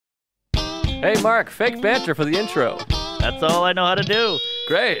Hey, Mark, fake banter for the intro. That's all I know how to do.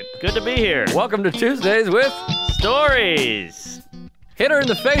 Great. Good to be here. Welcome to Tuesdays with Stories. Hit her in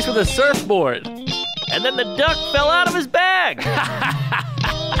the face with a surfboard. And then the duck fell out of his bag.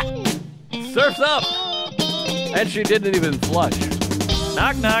 Surf's up. And she didn't even flush.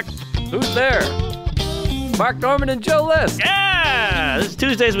 Knock, knock. Who's there? Mark Norman and Joe List. Yeah! This is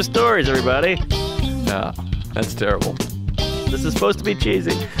Tuesdays with Stories, everybody. Ah, that's terrible. This is supposed to be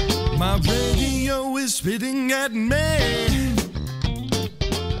cheesy. My radio is spitting at me.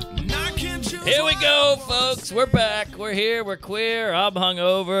 Here we go, folks. We're back. We're here. We're queer. I'm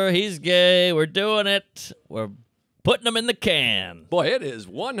hungover. He's gay. We're doing it. We're putting them in the can. Boy, it is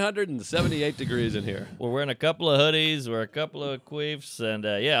 178 degrees in here. We're wearing a couple of hoodies. We're a couple of queefs. And,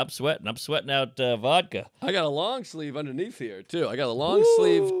 yeah, I'm sweating. I'm sweating out vodka. I got a long sleeve underneath here, too. I got a long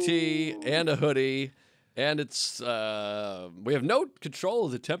sleeve tee and a hoodie. And it's, we have no control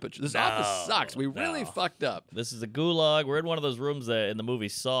of the temperature. This office sucks. We really fucked up. This is a gulag. We're in one of those rooms that in the movie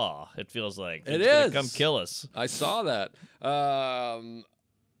Saw, it feels like. It's gonna come kill us. I saw that.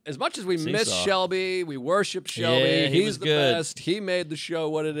 As much as we miss Seesaw. Shelby, we worship Shelby. Yeah, he He's was the good. best. He made the show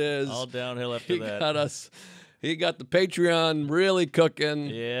what it is. All downhill after He that. got us. He got the Patreon really cooking.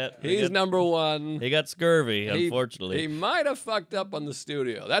 Yeah. He's number one. He got scurvy, unfortunately. He might have fucked up on the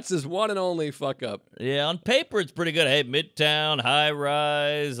studio. That's his one and only fuck up. Yeah, on paper it's pretty good. Hey, midtown, high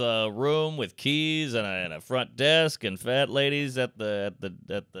rise, room with keys and a front desk and fat ladies at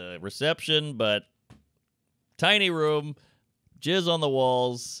the reception, but tiny room, jizz on the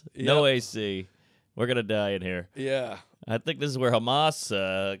walls, no AC. We're gonna die in here. Yeah. I think this is where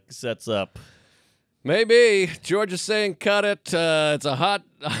Hamas sets up. Maybe. George is saying cut it. It's a hot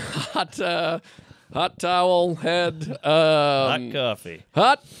towel head. Hot coffee.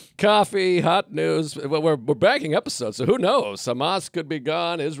 Hot coffee, hot news. We're banking episodes, so who knows? Hamas could be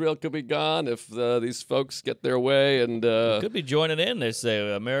gone. Israel could be gone if these folks get their way. And Could be joining in. They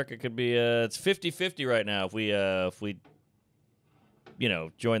say America could be. It's 50-50 right now if we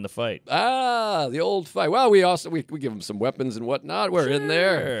join the fight. the old fight. Well, we give them some weapons and whatnot. We're in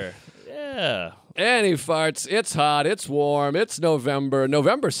there. Yeah. And he farts. It's hot. It's warm. It's November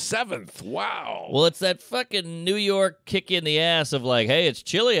 7th. Wow. Well, it's that fucking New York kick in the ass of like, hey, it's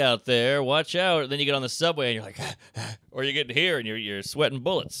chilly out there. Watch out. And then you get on the subway and you're like, or you get here and you're sweating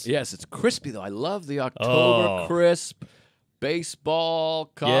bullets. Yes, it's crispy though. I love the October crisp. Baseball,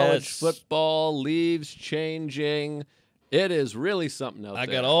 college football, leaves changing. It is really something out there. I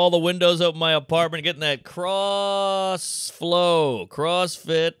got all the windows open in my apartment, getting that cross-flow,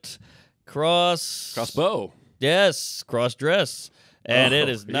 cross-fit, crossbow. Yes, cross-dress. And it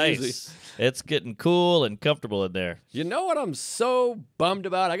is easy. nice. It's getting cool and comfortable in there. You know what I'm so bummed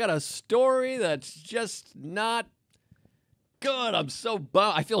about? I got a story that's just not good. I'm so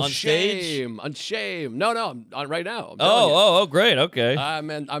bummed. I feel On stage? shame. On shame. No, I'm on right now. I'm telling you. Oh, great. Okay.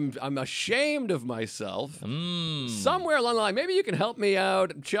 I'm ashamed of myself. Mm. Somewhere along the line, maybe you can help me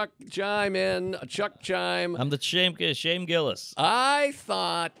out. Chuck chime. I'm the Shame Gillis.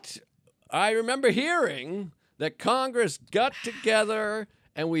 I remember hearing that Congress got together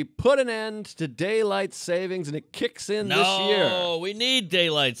and we put an end to daylight savings, and it kicks in this year. No, we need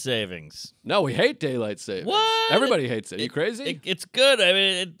daylight savings. No, we hate daylight savings. What? Everybody hates it. Are you crazy? It's good. I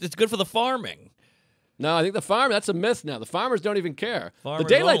mean, it's good for the farming. No, I think that's a myth now. The farmers don't even care. Farmers the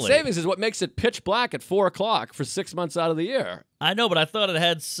daylight only. savings is what makes it pitch black at 4 o'clock for 6 months out of the year. I know, but I thought it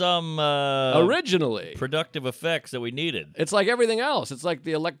had some Originally. productive effects that we needed. It's like everything else. It's like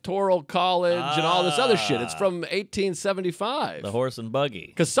the Electoral College and all this other shit. It's from 1875. The horse and buggy.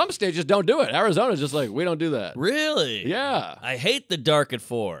 Because some states just don't do it. Arizona's just like, we don't do that. Really? Yeah. I hate the dark at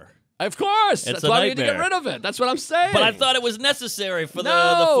 4. Of course. It's That's a why we need to get nightmare. rid of it. That's what I'm saying. But I thought it was necessary for the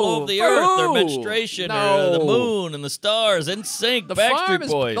No, flow of the for earth, their who? menstruation, No. or the moon and the stars, in sync, the farm Backstreet is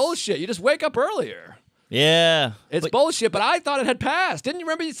Boys. bullshit. You just wake up earlier. Yeah. It's bullshit, but I thought it had passed. Didn't you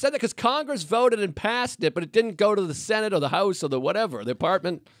remember you said that? Because Congress voted and passed it, but it didn't go to the Senate or the House or the whatever, the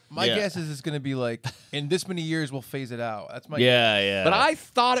apartment. My guess is it's going to be like, in this many years, we'll phase it out. That's my guess. Yeah. But I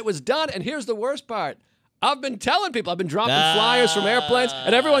thought it was done, and here's the worst part. I've been telling people, I've been dropping flyers from airplanes,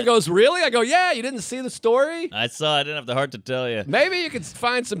 and everyone goes, really? I go, yeah, you didn't see the story? I didn't have the heart to tell you. Maybe you could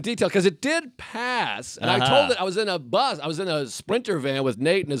find some detail, because it did pass. And I told it, I was in a bus. I was in a Sprinter van with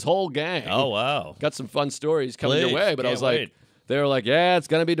Nate and his whole gang. Oh, wow. Got some fun stories coming Please, your way, but I can't was like, wait. they were like, yeah, it's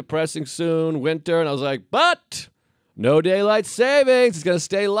going to be depressing soon, winter. And I was like, but no daylight savings. It's going to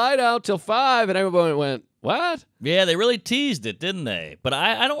stay light out till 5. And everyone went, What? Yeah, they really teased it, didn't they? But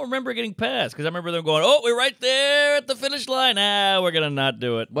I don't remember getting past because I remember them going, "Oh, we're right there at the finish line. We're gonna not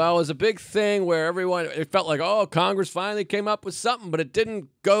do it." Well, it was a big thing where it felt like, oh, Congress finally came up with something, but it didn't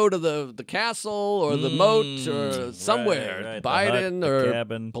go to the castle or the moat or somewhere. right. Biden The hut, or the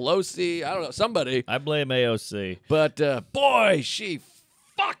cabin. Pelosi, I don't know, somebody. I blame AOC. But boy, she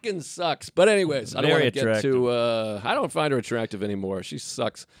fucking sucks. But anyways, I don't want Very to get to. I don't find her attractive anymore. She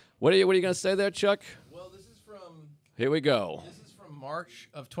sucks. What are you gonna say there, Chuck? Well, this is from Here we go. March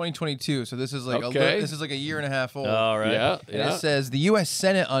of 2022. So this is like Okay. a year and a half old. All right. Yeah, And yeah. it says the U.S.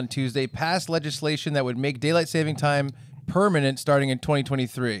 Senate on Tuesday passed legislation that would make daylight saving time permanent starting in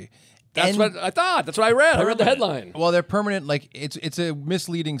 2023. That's what I thought. That's what I read. I read the headline. Well, they're permanent. Like it's a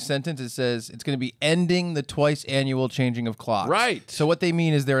misleading sentence. It says it's going to be ending the twice annual changing of clocks. Right. So what they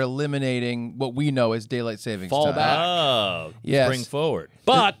mean is they're eliminating what we know as daylight savings Fall time. back. Oh, Yes. spring forward.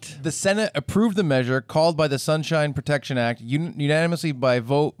 But The Senate approved the measure called by the Sunshine Protection Act unanimously by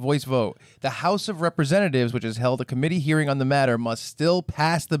voice vote. The House of Representatives, which has held a committee hearing on the matter, must still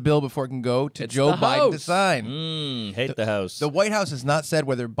pass the bill before it can go to It's Joe the Biden to House. Mm, sign. hate the house. The White House has not said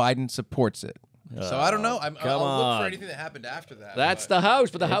whether Biden supports it. So I don't know. I'll look on. for anything that happened after that. that's the House.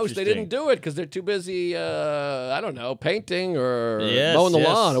 But the House, they didn't Interesting. do it because they're too busy, I don't know, painting or Yes, mowing the yes.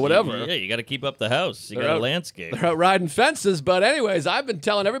 lawn or whatever. Yeah, you got to keep up the house. You They're got to out- landscape. They're out riding fences. But anyways, I've been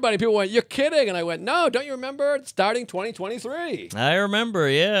telling everybody, people went, you're kidding. And I went, no, don't you remember? It's starting 2023. I remember,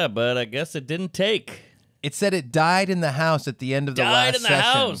 yeah, but I guess it didn't take. It said it died in the House at the end of the Died last in the session.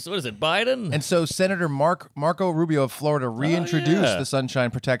 house. What is it, Biden? And so Senator Marco Rubio of Florida reintroduced yeah. the Sunshine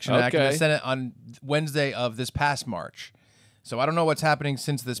Protection Act in Okay. the Senate on Wednesday of this past March. So I don't know what's happening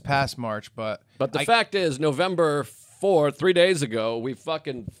since this past March, but But the fact is, November 4th, 3 days ago, we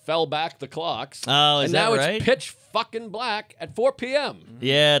fucking fell back the clocks. Oh, is and that now right? it's pitch fucking black at 4 p.m.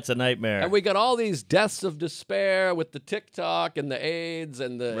 Yeah, it's a nightmare. And we got all these deaths of despair with the TikTok and the AIDS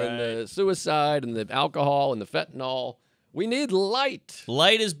and the suicide and the alcohol and the fentanyl. We need light.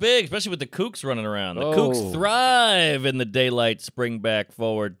 Light is big, especially with the kooks running around. The Oh. kooks thrive in the daylight, spring back,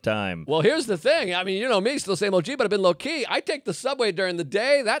 forward time. Well, here's the thing. I mean, you know me, still same OG, but I've been low key. I take the subway during the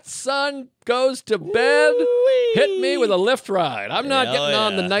day. That sun goes to bed. Woo-wee. Hit me with a lift ride. I'm not Yeah, getting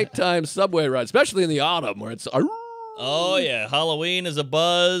on the yeah. nighttime subway ride, especially in the autumn where it's. Oh yeah, Halloween is a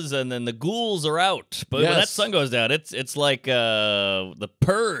buzz, and then the ghouls are out. But when that Yes. sun goes down, it's like the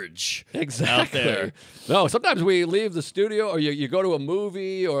purge Exactly. out there. No, sometimes we leave the studio or you go to a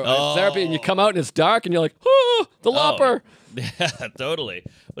movie or Oh. therapy and you come out and it's dark and you're like, oh, the lopper. Yeah, totally.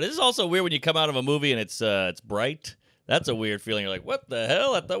 But it's also weird when you come out of a movie and it's bright. That's a weird feeling. You're like, what the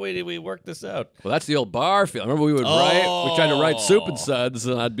hell? I thought we worked this out. Well, that's the old bar feel. Remember we would write? We tried to write soup and suds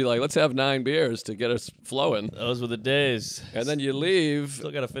and I'd be like, let's have 9 beers to get us flowing. Those were the days. And then you leave.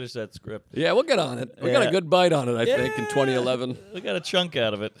 Still got to finish that script. Yeah, we'll get on it. We got Yeah. a good bite on it, I think, in 2011. We got a chunk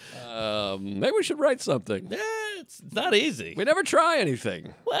out of it. Maybe we should write something. Yeah, it's not easy. We never try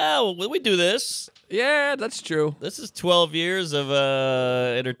anything. Well, we do this. Yeah, that's true. This is 12 years of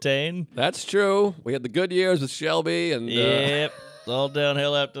entertain. That's true. We had the good years with Shelby and Yep. All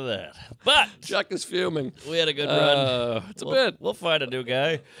downhill after that. But Chuck is fuming. we had a good run. It's a bit. We'll find a new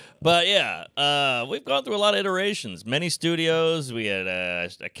guy. But yeah, we've gone through a lot of iterations. Many studios. We had a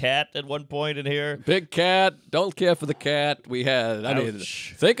cat at one point in here. Big cat. Don't care for the cat. We had, I mean,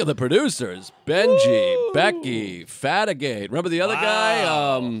 Ouch. think of the producers. Benji, Becky, Fatigate. Remember the other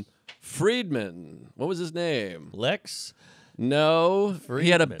guy? Friedman. What was his name? Lex. No. He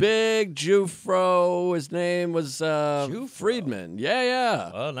had a Friedman. big Jufro. His name was Friedman. Yeah.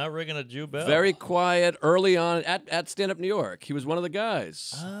 Oh, not ringing a Jew bell. Very quiet early on at Stand Up New York. He was one of the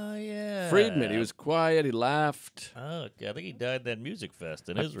guys. Oh, yeah. Friedman. He was quiet. He laughed. Oh, okay. I think he died at that music fest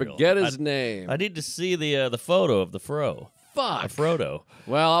in I Israel. forget his name. I need to see the photo of the fro. Fuck. Frodo.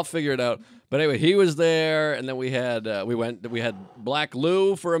 Well, I'll figure it out. But anyway, he was there, and then we had Black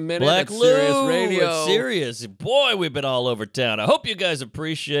Lou for a minute. Black at Lou Sirius Radio. at Sirius. Boy, we've been all over town. I hope you guys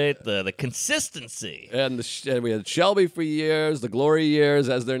appreciate the consistency. And and we had Shelby for years, the Glory years,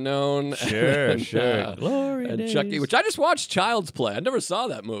 as they're known. Sure, And, sure. Glory and days. Chucky, which I just watched Child's Play. I never saw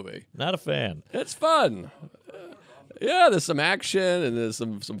that movie. Not a fan. It's fun. Yeah, there's some action and there's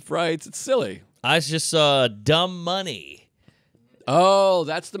some frights. It's silly. I just saw Dumb Money. Oh,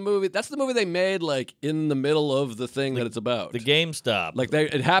 that's the movie. That's the movie they made like in the middle of the thing that it's about. The GameStop. Like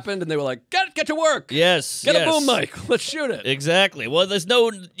it happened, and they were like, "Get to work. Yes. Get a boom mic. Let's shoot it." Exactly. Well,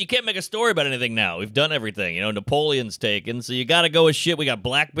 you can't make a story about anything now. We've done everything. You know, Napoleon's taken, so you got to go with shit. We got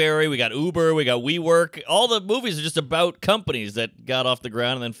BlackBerry, we got Uber, we got WeWork. All the movies are just about companies that got off the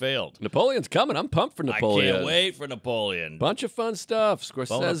ground and then failed. Napoleon's coming. I'm pumped for Napoleon. I can't wait for Napoleon. Bunch of fun stuff.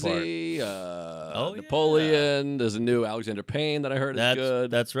 Scorsese, Napoleon. There's a new Alexander Payne that I heard is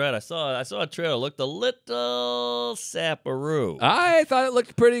good. That's right. I saw a trailer. Looked a little sapperoo. I thought it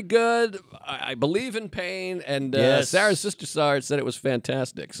looked pretty good. I believe in Payne, and Sarah's sister saw it, said it was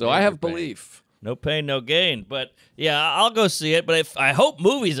fantastic. So I have belief. No pain, no gain. But yeah, I'll go see it. But I hope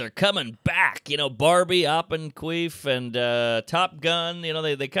movies are coming back. You know, Barbie, Oppenqueef, and Top Gun. You know,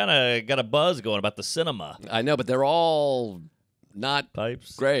 they kind of got a buzz going about the cinema. I know, but they're all not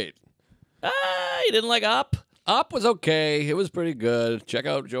Pipes. Great. You didn't like Op? Op was okay. It was pretty good. Check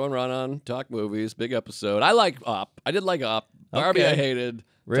out Joe and Ron on Talk Movies. Big episode. I like Op. I did like Op. Barbie I hated.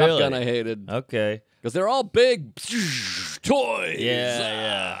 Really? Top Gun I hated. Okay. Because they're all big toys.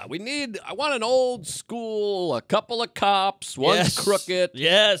 Yeah. I want an old school, a couple of cops, one's crooked.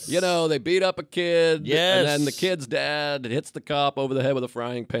 Yes. You know, they beat up a kid. Yes. And then the kid's dad hits the cop over the head with a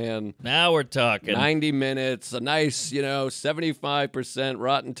frying pan. Now we're talking. 90 minutes, a nice, 75%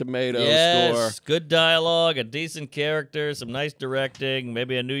 Rotten Tomatoes yes. score. Good dialogue, a decent character, some nice directing,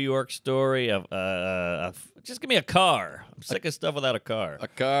 maybe a New York story. Just give me a car. I'm sick of stuff without a car. A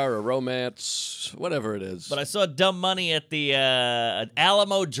car, a romance, whatever it is. But I saw Dumb Money at the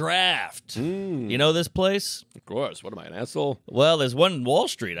Alamo Draft. You know this place? Of course. What am I, an asshole? Well, there's one in Wall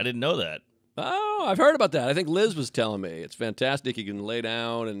Street. I didn't know that. Oh, I've heard about that. I think Liz was telling me. It's fantastic. You can lay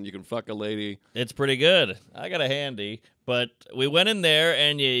down and you can fuck a lady. It's pretty good. I got a handy. But we went in there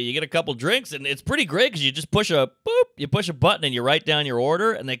and you get a couple drinks, and it's pretty great because you just push a button and you write down your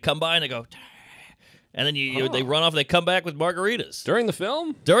order, and they come by and they go... And then they run off. They come back with margaritas during the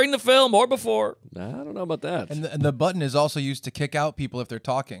film. During the film or before. I don't know about that. And the button is also used to kick out people if they're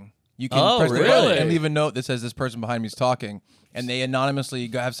talking. You can press the button and leave a note that says this person behind me is talking, and they anonymously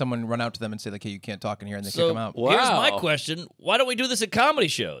have someone run out to them and say like, "Hey, you can't talk in here," and they kick them out. Here's my question: why don't we do this at comedy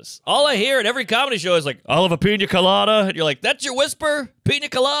shows? All I hear at every comedy show is like, "I'll have a pina colada," and you're like, "That's your whisper, pina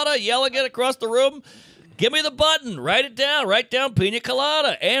colada," yelling it across the room. Give me the button. Write it down. Write down pina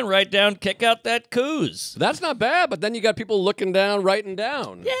colada. And write down kick out that coos. That's not bad, but then you got people looking down, writing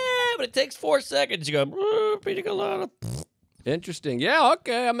down. Yeah, but it takes 4 seconds. You go, pina colada. Interesting. Yeah,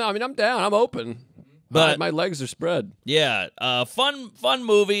 okay. I'm down. I'm open. But my legs are spread. Yeah. Fun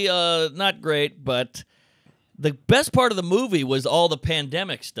movie. Not great, but... The best part of the movie was all the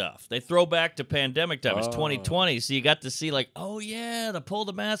pandemic stuff. They throw back to pandemic time. It's 2020, so you got to see like, oh yeah, the pull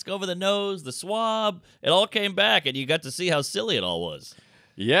the mask over the nose, the swab. It all came back, and you got to see how silly it all was.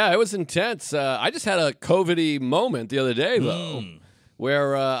 Yeah, it was intense. I just had a COVID-y moment the other day, though,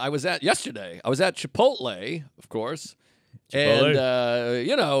 where I was at Chipotle, of course. And,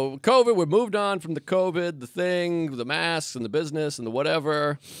 COVID, we moved on from the COVID, the thing, the masks and the business and the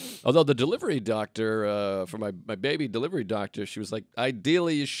whatever. Although the delivery doctor, for my baby delivery doctor, she was like,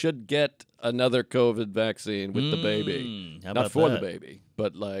 ideally you should get another COVID vaccine with the baby. Not for the baby,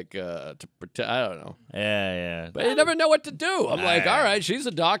 but like to protect, I don't know. Yeah. But you never know what to do. I'm like, all right, she's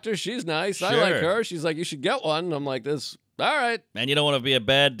a doctor. She's nice. Sure. I like her. She's like, you should get one. I'm like, this... All right. And you don't want to be a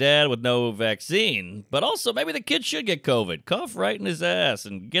bad dad with no vaccine. But also, maybe the kid should get COVID. Cough right in his ass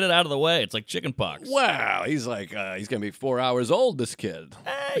and get it out of the way. It's like chicken pox. Wow. He's like, he's going to be 4 hours old, this kid.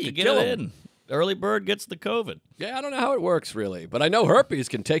 You get it in. Early bird gets the COVID. Yeah, I don't know how it works, really. But I know herpes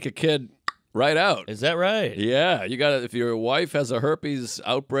can take a kid right out. Is that right? Yeah. You got to, if your wife has a herpes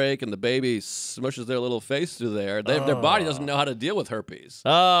outbreak and the baby smushes their little face through there, their body doesn't know how to deal with herpes.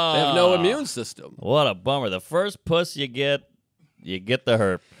 Oh. They have no immune system. What a bummer. The first puss you get the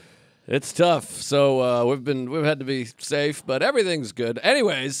herp. It's tough. So we've had to be safe, but everything's good.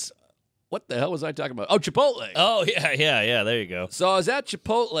 Anyways, what the hell was I talking about? Oh, Chipotle. Oh, yeah. There you go. So I was at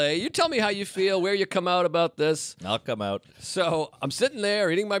Chipotle. You tell me how you feel, where you come out about this. I'll come out. So I'm sitting there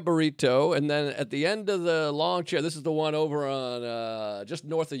eating my burrito, and then at the end of the long chair, this is the one over on just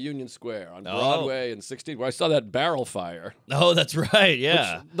north of Union Square on Broadway and 16th, where I saw that barrel fire. Oh, that's right,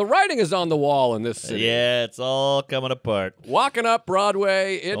 yeah. The writing is on the wall in this city. Yeah, it's all coming apart. Walking up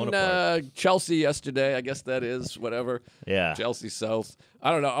Broadway in Chelsea yesterday, I guess that is, whatever. Yeah. Chelsea South. I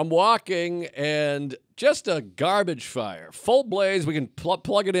don't know. I'm walking, and just a garbage fire. Full blaze. We can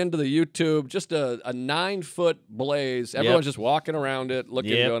plug it into the YouTube. Just a 9-foot blaze. Everyone's just walking around it,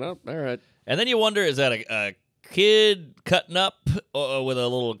 looking, going, oh, all right. And then you wonder, is that a kid cutting up with a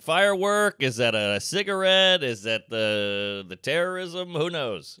little firework? Is that a cigarette? Is that the terrorism? Who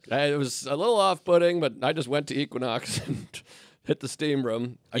knows? It was a little off-putting, but I just went to Equinox and hit the steam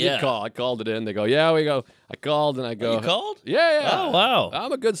room. I did call. I called it in. They go, yeah, we go. I called and I go. You called? Yeah. Oh, wow.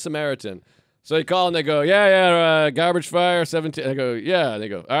 I'm a good Samaritan. So they call and they go, yeah, garbage fire, 17. I go, yeah. And they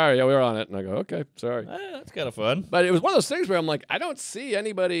go, all right, yeah, we're on it. And I go, okay, sorry. That's kind of fun. But it was one of those things where I'm like, I don't see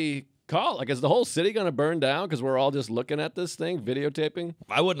anybody call. Like, is the whole city going to burn down because we're all just looking at this thing, videotaping?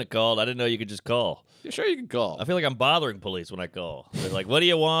 I wouldn't have called. I didn't know you could just call. Yeah, sure, you can call. I feel like I'm bothering police when I call. They're like, what do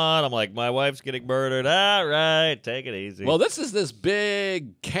you want? I'm like, my wife's getting murdered. All right, take it easy. Well, this is this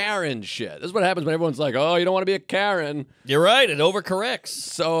big Karen shit. This is what happens when everyone's like, oh, you don't want to be a Karen. You're right. It overcorrects.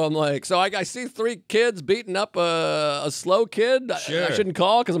 So I'm like, I see 3 kids beating up a slow kid. Sure. I shouldn't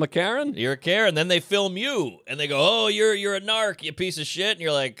call because I'm a Karen? You're a Karen. Then they film you, and they go, oh, you're a narc, you piece of shit. And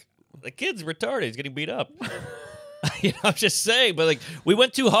you're like, the kid's retarded. He's getting beat up. I'm just saying, but like we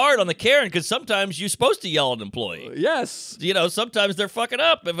went too hard on the Karen because sometimes you're supposed to yell at an employee. Yes. Sometimes they're fucking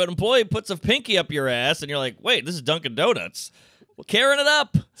up. If an employee puts a pinky up your ass and you're like, wait, this is Dunkin' Donuts. Karen it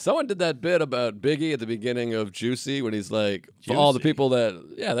up. Someone did that bit about Biggie at the beginning of Juicy when he's like, for Juicy. all the people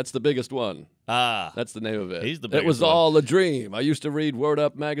that's the biggest one. Ah. That's the name of it. He's the It biggest was one. all a dream. I used to read Word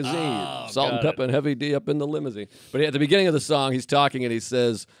Up magazine. Salt and got Pepper and Heavy D up in the limousine. But at the beginning of the song, he's talking and he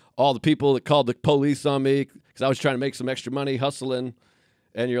says, all the people that called the police on me because I was trying to make some extra money hustling.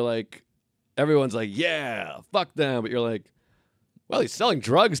 And you're like, everyone's like, yeah, fuck them. But you're like, well, he's selling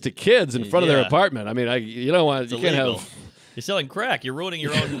drugs to kids in front of their apartment. I mean, you don't want, It's you can't illegal. have. You're selling crack. You're ruining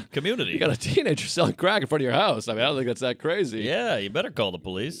your own community. You got a teenager selling crack in front of your house. I mean, I don't think that's that crazy. Yeah, you better call the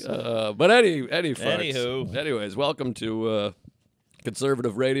police. But any farts. Anywho. Anyways, welcome to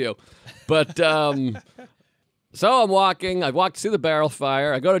conservative radio. But so I'm walking. I walked to see the barrel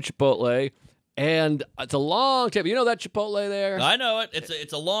fire. I go to Chipotle, and it's a long table. You know that Chipotle there? I know it.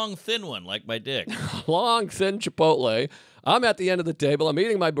 It's a long, thin one, like my dick. Long, thin Chipotle. I'm at the end of the table. I'm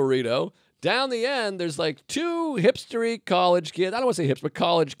eating my burrito. Down the end, there's like 2 hipstery college kids. I don't want to say hips, but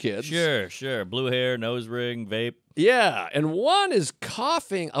college kids. Sure. Blue hair, nose ring, vape. Yeah, and one is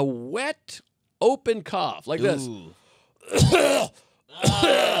coughing a wet, open cough like this. Ooh.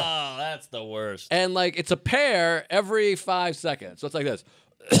 Oh, that's the worst. And like it's a pair every 5 seconds. So it's like this.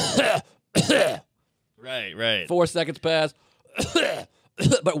 Right. 4 seconds pass.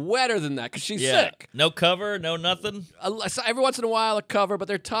 But wetter than that because she's Yeah. sick. No cover, no nothing. So every once in a while a cover, but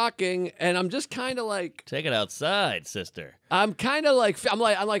they're talking, and I'm just kind of like, Take it outside, sister. I'm like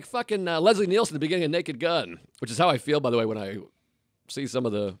fucking Leslie Nielsen at the beginning of Naked Gun, which is how I feel, by the way, when I see some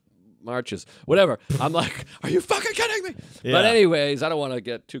of the marches. Whatever. I'm like, are you fucking kidding me? Yeah. But anyways, I don't want to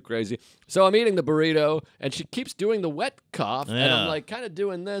get too crazy. So I'm eating the burrito, and she keeps doing the wet cough, and I'm Yeah. like kind of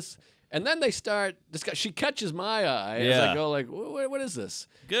doing this. And then they start. She catches my eye as Yeah. I go like, "What is this?"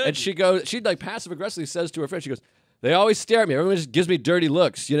 Good. And she goes. She like passive aggressively says to her friend, "She goes, they always stare at me. Everyone just gives me dirty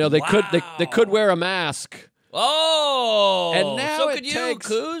looks. You know, they could wear a mask. Oh, And now so it could you, takes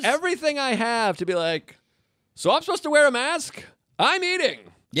Coos? everything I have to be like, so I'm supposed to wear a mask? I'm eating.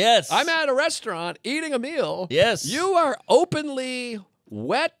 Yes, I'm at a restaurant eating a meal. Yes. You are openly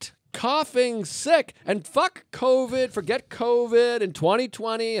wet." Coughing, sick, and fuck COVID, forget COVID and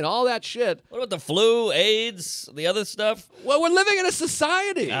 2020 and all that shit. What about the flu, AIDS, the other stuff? Well, we're living in a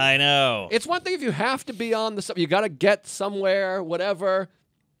society. I know. It's one thing if you have to be on the, you got to get somewhere, whatever.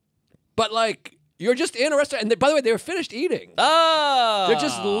 But like, you're just in a restaurant, and by the way, they were finished eating. They're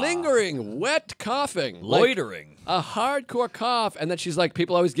just lingering, wet coughing, loitering, like a hardcore cough, and then she's like,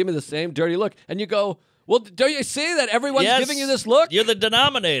 people always give me the same dirty look, and you go, well, don't you see that everyone's giving you this look? You're the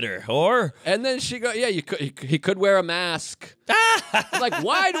denominator, whore. And then she go, yeah, he could wear a mask. I'm like,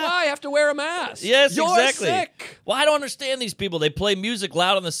 why do I have to wear a mask? Yes, You're exactly. sick. Well, I don't understand these people. They play music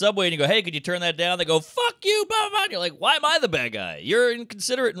loud on the subway, and you go, hey, could you turn that down? They go, fuck you, blah, blah, blah. And you're like, why am I the bad guy? You're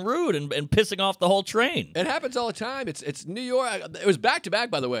inconsiderate and rude and pissing off the whole train. It happens all the time. It's New York. It was back to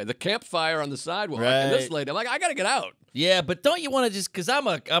back, by the way. The campfire on the sidewalk. And this lady, I'm like, I got to get out. Yeah, but don't you want to just, because I'm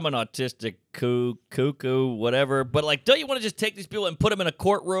an autistic cuckoo, whatever, but like, don't you want to just take these people and put them in a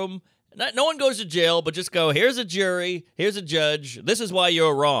courtroom? No one goes to jail, but just go, here's a jury, here's a judge, this is why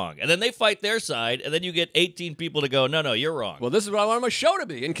you're wrong. And then they fight their side, and then you get 18 people to go, no, you're wrong. Well, this is what I want my show to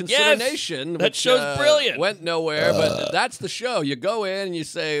be, Inconsideration. That which, show's brilliant. Went nowhere, but that's the show. You go in and you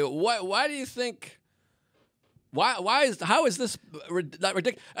say, why do you think... How is this not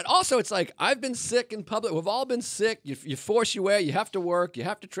ridiculous? And also, it's like, I've been sick in public. We've all been sick. You force your way. You have to work. You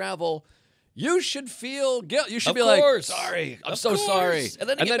have to travel. You should feel guilt. You should be like, sorry. I'm so sorry. And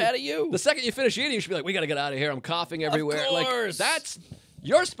then they get mad at you. The second you finish eating, you should be like, we got to get out of here. I'm coughing everywhere. Of course. Like,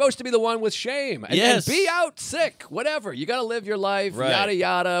 You're supposed to be the one with shame. And, Yes. and be out sick, whatever. You got to live your life, Right. yada,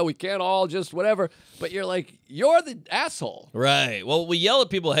 yada. We can't all just whatever. But you're like, you're the asshole. Right. Well, we yell at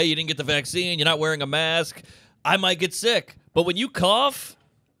people, hey, you didn't get the vaccine. You're not wearing a mask. I might get sick. But when you cough,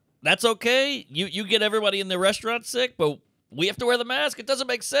 that's okay. You get everybody in the restaurant sick, but we have to wear the mask. It doesn't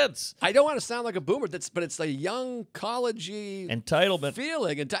make sense. I don't want to sound like a boomer, but it's a young, college-y Entitlement.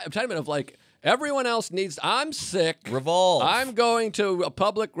 feeling, entitlement of like, everyone else needs, I'm sick. Revolve. I'm going to a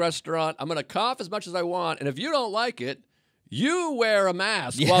public restaurant. I'm going to cough as much as I want. And if you don't like it, you wear a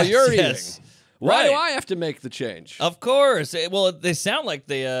mask while you're eating. Why do Right. I have to make the change? Of course. Well, they sound like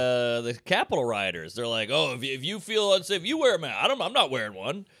the Capitol rioters. They're like, oh, if you feel unsafe, you wear a mask. I'm not wearing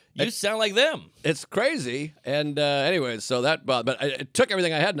one. You sound like them. It's crazy. And anyways, so that, but it took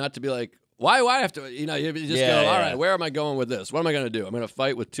everything I had not to be like, why do I have to, you just go, all right, where am I going with this? What am I going to do? I'm going to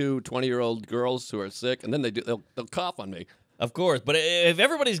fight with two 20-year-old girls who are sick, and then they'll cough on me. Of course. But if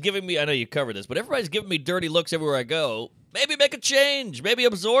everybody's giving me, I know you covered this, but everybody's giving me dirty looks everywhere I go, maybe make a change. Maybe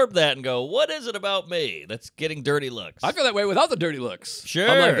absorb that and go, what is it about me that's getting dirty looks? I feel that way without the dirty looks. Sure.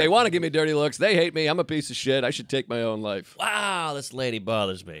 I'm like, they want to give me dirty looks. They hate me. I'm a piece of shit. I should take my own life. Wow, this lady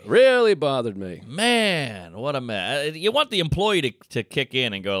bothers me. Really bothered me. Man, what a mess. You want the employee to kick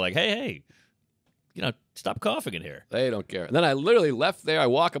in and go like, hey, stop coughing in here. They don't care. And then I literally left there. I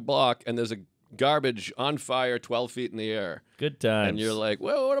walk a block, and there's a garbage on fire 12 feet in the air. Good times. And you're like,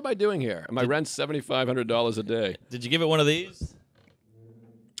 well, what am I doing here? And my rent's $7,500 a day. Did you give it one of these?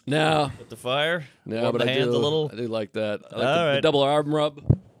 No. With the fire? No, Warm but the I hands do. a little? I do like that. I like All the right. double arm rub.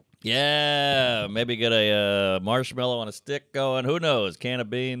 Yeah, maybe get a marshmallow on a stick going. Who knows? Can of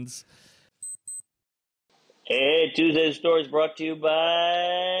beans. Hey, Tuesday's Stories brought to you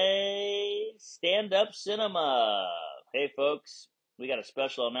by Stand Up Cinema. Hey, folks, we got a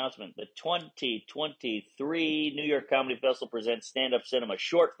special announcement. The 2023 New York Comedy Festival presents Stand Up Cinema,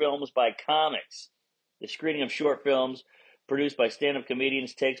 short films by comics. The screening of short films produced by stand-up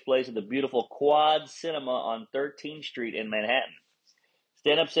comedians takes place at the beautiful Quad Cinema on 13th Street in Manhattan.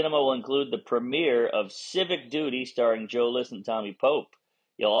 Stand Up Cinema will include the premiere of Civic Duty starring Joe List and Tommy Pope.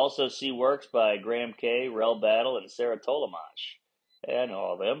 You'll also see works by Graham Kay, Rel Battle, and Sarah Tolamash. I know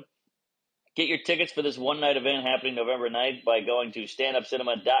all of them. Get your tickets for this one-night event happening November 9th by going to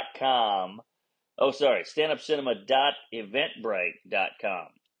standupcinema.com. Oh, sorry, standupcinema.eventbrite.com.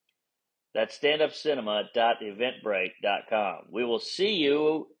 That's standupcinema.eventbrite.com. We will see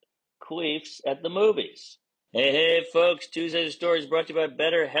you, queefs, at the movies. Hey, folks, Tuesday's Story is brought to you by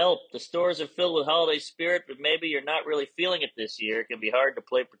BetterHelp. The stores are filled with holiday spirit, but maybe you're not really feeling it this year. It can be hard to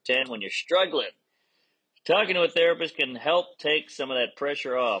play pretend when you're struggling. Talking to a therapist can help take some of that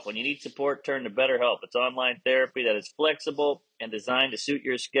pressure off. When you need support, turn to BetterHelp. It's online therapy that is flexible and designed to suit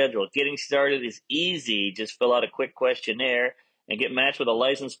your schedule. Getting started is easy. Just fill out a quick questionnaire and get matched with a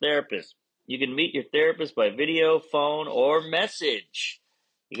licensed therapist. You can meet your therapist by video, phone, or message.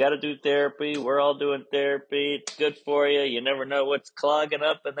 You got to do therapy. We're all doing therapy. It's good for you. You never know what's clogging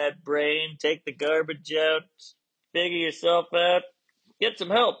up in that brain. Take the garbage out. Figure yourself out. Get some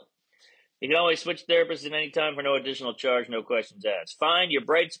help. You can always switch therapists at any time for no additional charge, no questions asked. Find your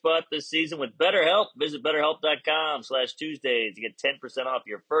bright spot this season with BetterHelp. Visit BetterHelp.com/Tuesdays to get 10% off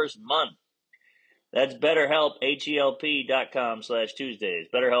your first month. That's BetterHelp, HELP.com/Tuesdays.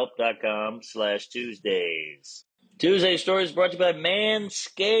 BetterHelp.com/Tuesdays. Tuesday's Story is brought to you by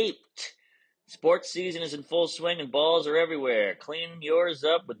Manscaped. Sports season is in full swing and balls are everywhere. Clean yours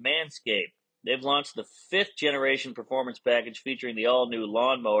up with Manscaped. They've launched the 5th generation performance package featuring the all-new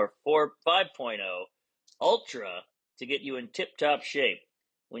Lawnmower 5.0 Ultra to get you in tip-top shape.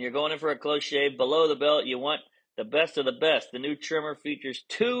 When you're going in for a close shave below the belt, you want the best of the best. The new trimmer features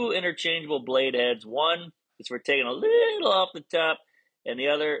 2 interchangeable blade heads. One is for taking a little off the top, and the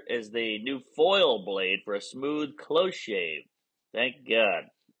other is the new foil blade for a smooth close shave. Thank God.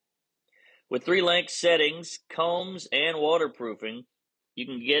 With 3 length settings, combs, and waterproofing, you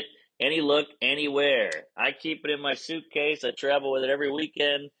can get any look, anywhere. I keep it in my suitcase. I travel with it every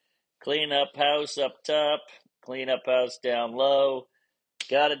weekend. Clean up house up top, clean up house down low.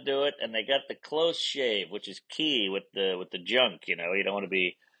 Got to do it. And they got the close shave, which is key with the junk. You don't want to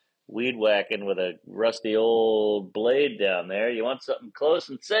be weed whacking with a rusty old blade down there. You want something close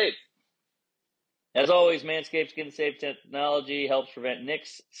and safe. As always, Manscaped Skin Safe technology helps prevent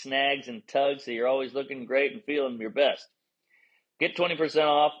nicks, snags, and tugs, so you're always looking great and feeling your best. Get 20%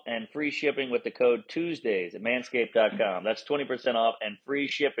 off and free shipping with the code Tuesdays at manscaped.com. That's 20% off and free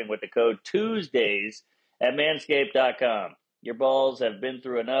shipping with the code Tuesdays at manscaped.com. Your balls have been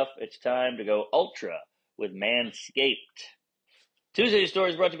through enough. It's time to go ultra with Manscaped. Tuesday's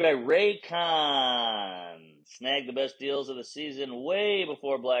story is brought to you by Raycon. Snag the best deals of the season way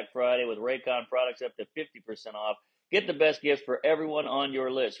before Black Friday with Raycon products up to 50% off. Get the best gifts for everyone on your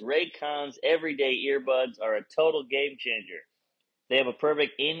list. Raycon's everyday earbuds are a total game changer. They have a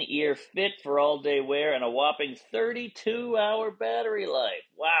perfect in-ear fit for all-day wear and a whopping 32-hour battery life.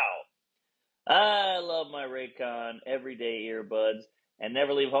 Wow. I love my Raycon everyday earbuds and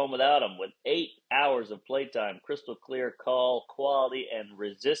never leave home without them. With 8 hours of playtime, crystal clear call quality, and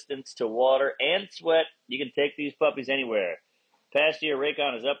resistance to water and sweat, you can take these puppies anywhere. Past year,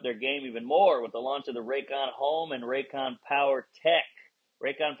 Raycon has upped their game even more with the launch of the Raycon Home and Raycon Power Tech.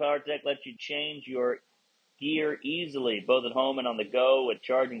 Raycon Power Tech lets you change your gear easily, both at home and on the go, with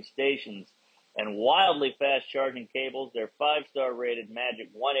charging stations and wildly fast charging cables. Their 5-star rated Magic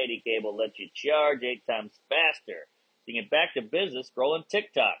 180 cable lets you charge 8 times faster. You can get back to business scrolling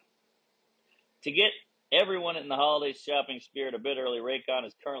TikTok. To get everyone in the holiday shopping spirit a bit early, Raycon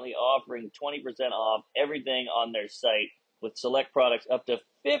is currently offering 20% off everything on their site with select products up to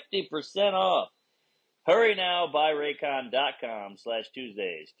 50% off. Hurry now,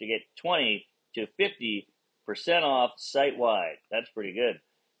 buyraycon.com/Tuesdays to get 20 to 50% off site-wide. That's pretty good.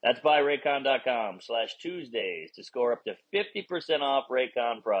 That's buyraycon.com/Tuesdays to score up to 50% off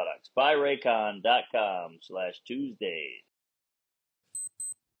Raycon products. Buyraycon.com/Tuesdays.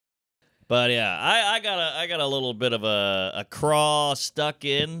 But yeah, I got a little bit of a craw stuck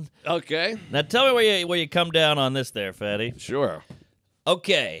in. Okay. Now tell me where you come down on this there, Fatty. Sure.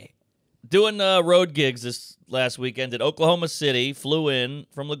 Okay. Doing road gigs this last weekend at Oklahoma City, flew in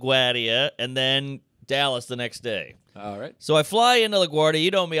from LaGuardia, and then Dallas the next day. All right. So I fly into LaGuardia. You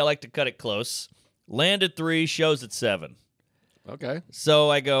know me, I like to cut it close. Land at 3, shows at 7. Okay. So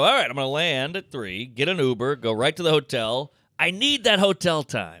I go, all right, I'm going to land at 3, get an Uber, go right to the hotel. I need that hotel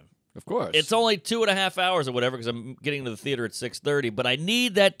time. Of course. It's only 2.5 hours or whatever because I'm getting to the theater at 6:30, but I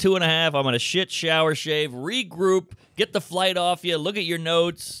need that 2.5. I'm going to shit, shower, shave, regroup, get the flight off you, look at your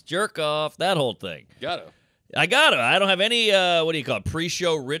notes, jerk off, that whole thing. Got to. I don't have any, what do you call it,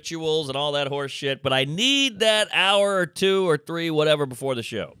 pre-show rituals and all that horse shit, but I need that hour or 2 or 3, whatever, before the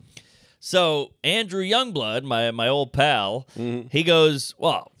show. So Andrew Youngblood, my old pal, he goes,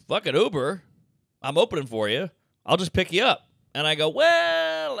 well, fucking Uber, I'm opening for you. I'll just pick you up. And I go,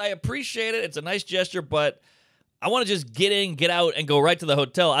 well, I appreciate it. It's a nice gesture, but I want to just get in, get out, and go right to the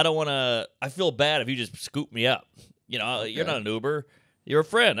hotel. I don't want to, I feel bad if you just scoop me up. You know, You're not an Uber. You're a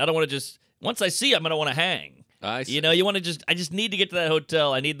friend. I don't want to just, once I see you, I'm going to want to hang. I see. You know, I just need to get to that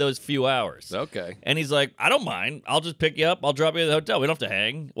hotel. I need those few hours. Okay. And he's like, I don't mind. I'll just pick you up. I'll drop you at the hotel. We don't have to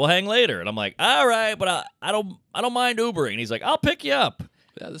hang. We'll hang later. And I'm like, all right, but I don't mind Ubering. And he's like, I'll pick you up.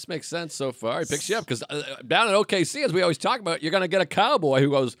 Yeah, this makes sense so far. He picks you up because down in OKC, as we always talk about, you're going to get a cowboy who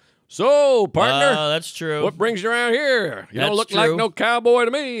goes, so, partner, that's true. what brings you around here? You don't That's look true. like no cowboy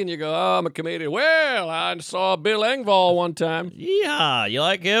to me. And you go, oh, I'm a comedian. Well, I saw Bill Engvall one time. Yeah, you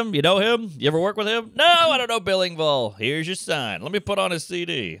like him? You know him? You ever work with him? No, I don't know Bill Engvall. Here's your sign. Let me put on his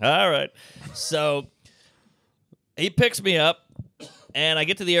CD. All right. So he picks me up, and I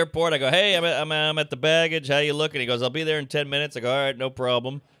get to the airport. I go, hey, I'm at the baggage. How you looking? He goes, I'll be there in 10 minutes. I go, all right, no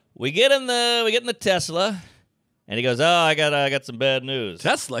problem. We get in the Tesla. And he goes, oh, I got some bad news.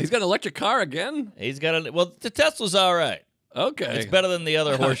 Tesla? He's got an electric car again? He's got well, the Tesla's all right. Okay. It's better than the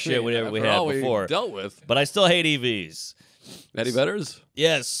other horse shit we had before. Dealt with. But I still hate EVs. Eddie Vedders?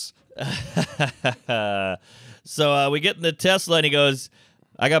 Yes. So we get in the Tesla, and he goes,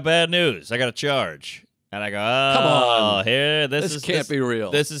 I got bad news. I got to charge. And I go, oh, come on. Here, This can't be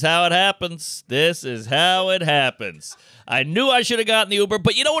real. This is how it happens. This is how it happens. I knew I should have gotten the Uber,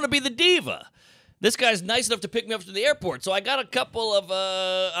 but you don't want to be the diva. This guy's nice enough to pick me up to the airport, so I got a couple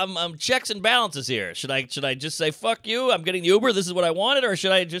of checks and balances here. Should I just say fuck you? I'm getting the Uber. This is what I wanted, or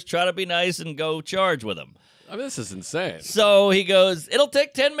should I just try to be nice and go charge with him? I mean, this is insane. So he goes, it'll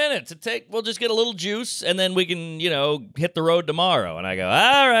take 10 minutes. We'll just get a little juice, and then we can hit the road tomorrow. And I go,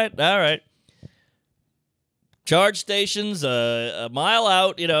 all right. Charge stations a mile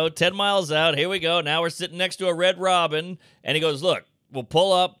out, 10 miles out. Here we go. Now we're sitting next to a Red Robin, and he goes, look. We'll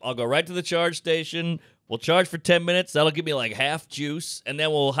pull up. I'll go right to the charge station. We'll charge for 10 minutes. That'll give me like half juice, and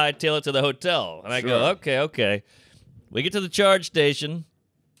then we'll hightail it to the hotel. And I go, okay. We get to the charge station.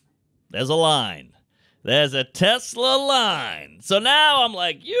 There's a line. There's a Tesla line. So now I'm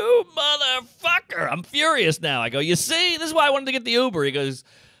like, you motherfucker. I'm furious now. I go, you see? This is why I wanted to get the Uber. He goes,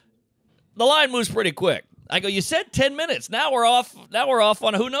 the line moves pretty quick. I go, you said 10 minutes. Now we're off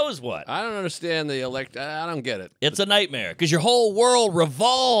on who knows what. I don't understand I don't get it. It's a nightmare because your whole world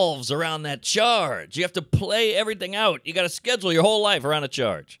revolves around that charge. You have to play everything out. You got to schedule your whole life around a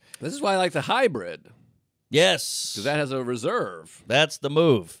charge. This is why I like the hybrid. Yes. Because that has a reserve. That's the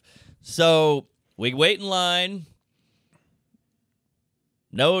move. So we wait in line.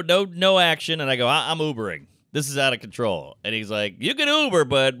 No action. And I go, I'm Ubering. This is out of control. And he's like, you can Uber,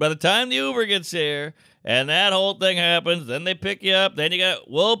 but by the time the Uber gets here and that whole thing happens, then they pick you up, then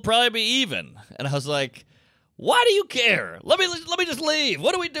we'll probably be even. And I was like, why do you care? Let me just leave.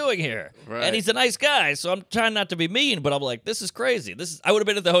 What are we doing here? Right. And he's a nice guy, so I'm trying not to be mean, but I'm like, this is crazy. I would have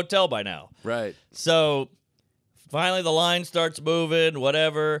been at the hotel by now. Right. So finally the line starts moving,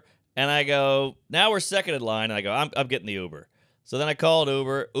 whatever, and I go, now we're second in line, and I go, I'm getting the Uber. So then I called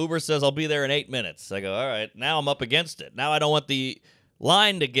Uber. Uber says I'll be there in 8 minutes. I go, all right, now I'm up against it. Now I don't want the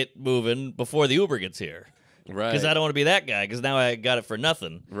line to get moving before the Uber gets here. Right. Because I don't want to be that guy, because now I got it for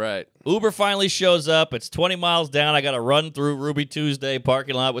nothing. Right. Uber finally shows up. It's 20 miles down. I got to run through Ruby Tuesday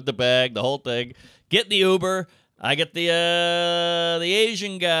parking lot with the bag, the whole thing. Get the Uber. I get the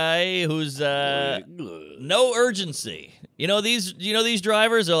Asian guy who's no urgency. You know these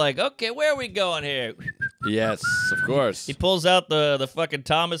drivers are like, okay, where are we going here? Yes, of course. He pulls out the fucking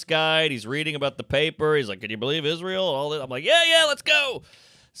Thomas guide. He's reading about the paper. He's like, can you believe Israel? All that. I'm like, yeah, let's go.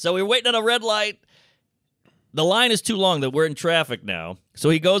 So we're waiting at a red light. The line is too long that we're in traffic now. So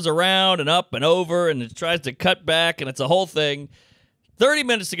he goes around and up and over and tries to cut back, and it's a whole thing. 30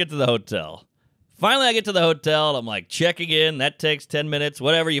 minutes to get to the hotel. Finally, I get to the hotel, and I'm like checking in. That takes 10 minutes,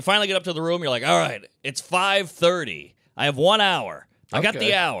 whatever. You finally get up to the room. You're like, all right, it's 5:30. I have 1 hour. I got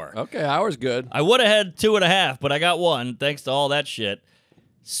the hour. Okay, hour's good. I would have had 2.5, but I got one, thanks to all that shit.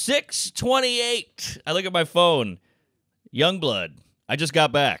 6:28. I look at my phone. Youngblood. I just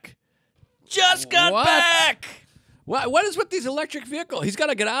got back. Just got back. What is with these electric vehicles? He's got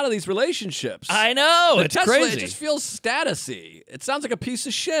to get out of these relationships. I know. The It's Tesla, crazy. It just feels statusy. It sounds like a piece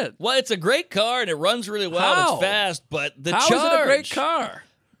of shit. Well, it's a great car, and it runs really well. How? It's fast, but the How charge. is it a great car?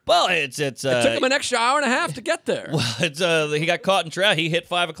 Well, it It took him an extra hour and a half to get there. Well, it's he got caught in traffic. He hit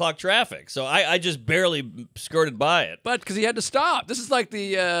 5 o'clock traffic, so I just barely skirted by it. But because he had to stop. This is like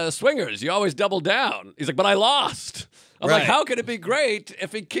the swingers. You always double down. He's like, but I lost. I'm like, Right. how can it be great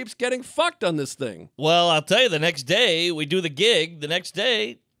if he keeps getting fucked on this thing? Well, I'll tell you, the next day we do the gig. The next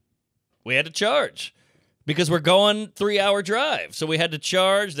day we had to charge because we're going 3-hour drive, so we had to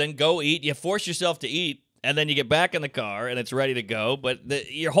charge, then go eat. You force yourself to eat. And then you get back in the car, and it's ready to go.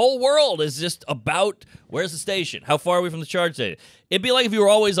 But your whole world is just about, where's the station? How far are we from the charge station? It'd be like if you were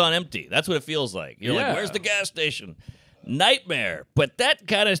always on empty. That's what it feels like. You're like, where's the gas station? Nightmare. But that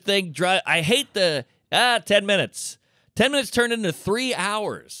kind of thing, I hate the, 10 minutes. 10 minutes turned into 3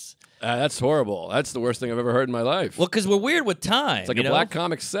 hours. That's horrible. That's the worst thing I've ever heard in my life. Well, because we're weird with time. It's like a black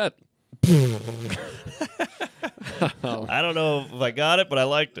comic set. I don't know if I got it, but I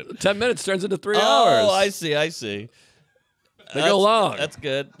liked it. 10 minutes turns into 3 hours. Oh, I see. They go long. That's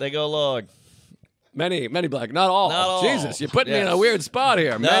good. They go long. Many black, not all. Not all. Jesus, you're putting me in a Yes. weird spot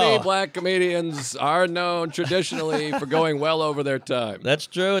here. No. Many black comedians are known traditionally for going well over their time. That's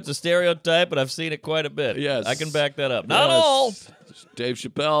true. It's a stereotype, but I've seen it quite a bit. Yes. I can back that up. Not Yes. all. Dave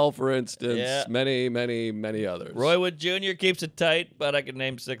Chappelle, for instance. Yeah. Many others. Roy Wood Jr. keeps it tight, but I can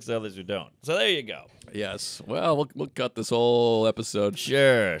name 6 others who don't. So there you go. Yes. Well, we'll cut this whole episode.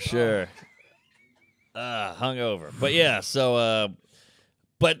 Sure. Hungover. But yeah, so,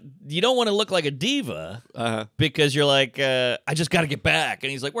 but you don't want to look like a diva because you're like, I just got to get back.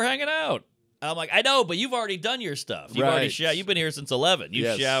 And he's like, we're hanging out. I'm like, I know, but you've already done your stuff. You've already You've been here since 11.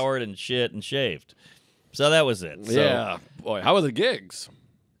 You showered and shit and shaved. So that was it. So, yeah. Boy, how are the gigs?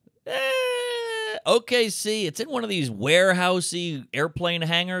 OKC, it's in one of these warehousey airplane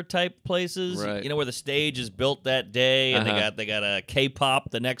hangar type places. Right. You know, where the stage is built that day and they got a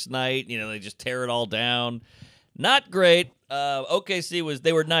K-pop the next night. You know, they just tear it all down. Not great. OKC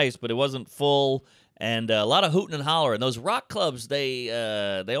they were nice, but it wasn't full, and a lot of hooting and hollering. Those rock clubs,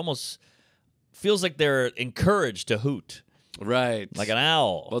 they almost feels like they're encouraged to hoot. Right. Like an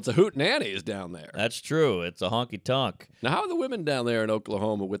owl. Well, it's a hootenannies down there. That's true. It's a honky-tonk. Now, how are the women down there in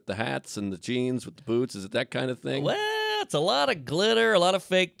Oklahoma with the hats and the jeans with the boots? Is it that kind of thing? Well, it's a lot of glitter, a lot of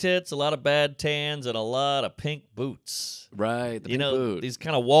fake tits, a lot of bad tans, and a lot of pink boots. Right, the You big know, boot. these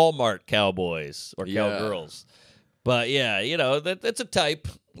kind of Walmart cowboys or Yeah. cowgirls. But yeah, you know, that's a type.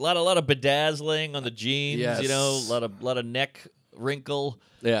 A lot of bedazzling on the jeans. Yes. You know, a lot of neck wrinkle.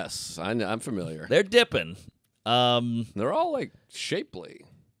 Yes, I'm familiar. They're dipping. They're all like shapely.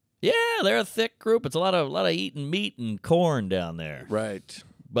 Yeah, they're a thick group. It's a lot of eating meat and corn down there. Right.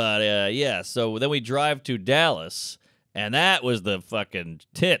 But yeah, so then we drive to Dallas, and that was the fucking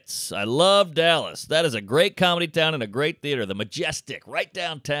tits. I love Dallas. That is a great comedy town and a great theater. The Majestic, right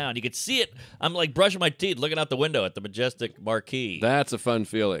downtown. You could see it. I'm like brushing my teeth, looking out the window at the Majestic marquee. That's a fun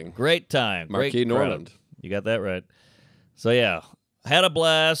feeling. Great time. Marquee Great crowd. Norland. You got that right. So, yeah, had a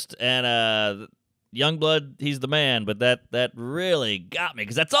blast, and Youngblood, he's the man, but that really got me,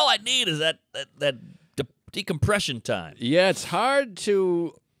 because that's all I need is that decompression time. Yeah, it's hard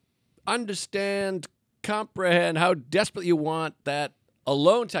to understand, comprehend how desperate you want that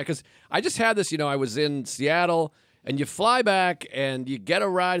alone time. Because I just had this, I was in Seattle, and you fly back, and you get a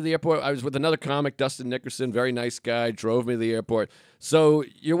ride to the airport. I was with another comic, Dustin Nickerson, very nice guy, drove me to the airport. So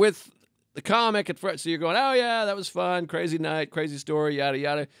you're with the comic at first, so you're going, oh, yeah, that was fun, crazy night, crazy story, yada,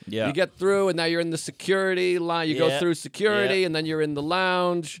 yada. Yeah. You get through, and now you're in the security line. You go through security, and then you're in the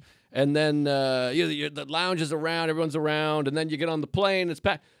lounge, and then the lounge is around, everyone's around, and then you get on the plane, it's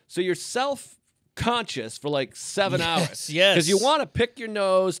packed. So you're self-conscious for like 7 hours. Yes. Because you want to pick your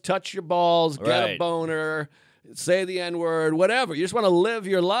nose, touch your balls, get a boner, say the N-word, whatever. You just want to live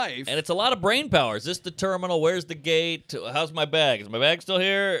your life. And it's a lot of brain power. Is this the terminal? Where's the gate? How's my bag? Is my bag still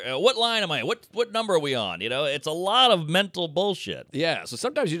here? What line am I? What number are we on? It's a lot of mental bullshit. Yeah, so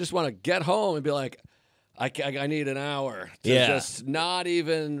sometimes you just want to get home and be like, I need an hour to just not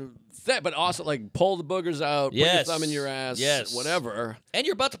even think, but also like pull the boogers out, put your thumb in your ass, whatever. And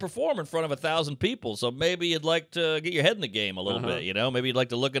you're about to perform in front of 1,000 people, so maybe you'd like to get your head in the game a little bit, Maybe you'd like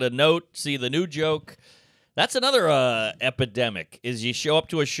to look at a note, see the new joke. That's another epidemic, is you show up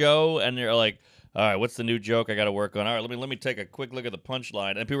to a show and you're like, all right, what's the new joke I got to work on? All right, let me take a quick look at the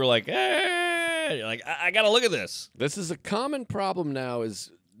punchline. And people are like, hey, you're like, I got to look at this. This is a common problem now,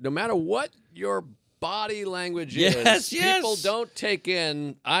 is no matter what your body language is, people don't take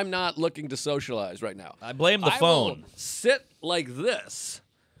in, I'm not looking to socialize right now. I blame the phone. Will sit like this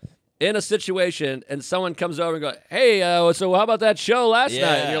in a situation, and someone comes over and goes, hey, so how about that show last night?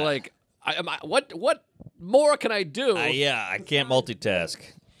 And you're like, what more can I do? I can't multitask.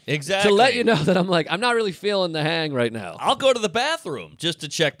 Exactly. To let you know that I'm not really feeling the hang right now. I'll go to the bathroom just to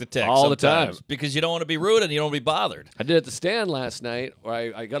check the text all the time, because you don't want to be rude and you don't want to be bothered. I did it at the stand last night,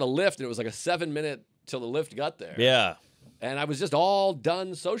 where I got a lift, and it was like a 7-minute till the lift got there. Yeah. And I was just all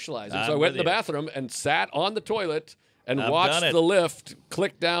done socializing. So I went in the bathroom and sat on the toilet and watched the lift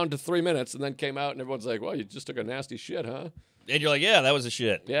click down to 3 minutes, and then came out, and everyone's like, well, you just took a nasty shit, huh? And you're like, yeah, that was a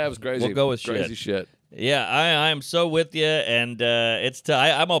shit. Yeah, it was crazy. We'll go with crazy shit. Yeah, I'm so with you, and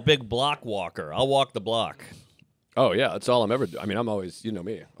I'm a big block walker. I'll walk the block. Oh, yeah, that's all I'm ever doing. I mean, I'm always, you know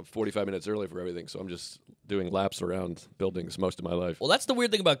me, I'm 45 minutes early for everything, so I'm just doing laps around buildings most of my life. Well, that's the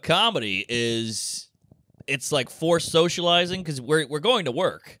weird thing about comedy, is it's like forced socializing, because we're going to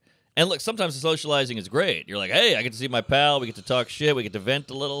work. And look, sometimes the socializing is great. You're like, hey, I get to see my pal, we get to talk shit, we get to vent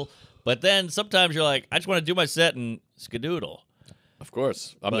a little. But then sometimes you're like, I just want to do my set and skadoodle. Of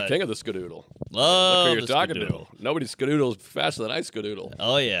course. I'm the king of the skadoodle. Love Look who you're the talking skadoodle. to. Nobody skadoodles faster than I skadoodle.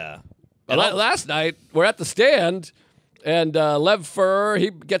 Oh, yeah. And last night, we're at the stand, and Lev'd, he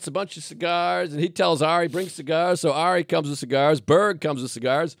gets a bunch of cigars, and he tells Ari, bring cigars. So Ari comes with cigars. Berg comes with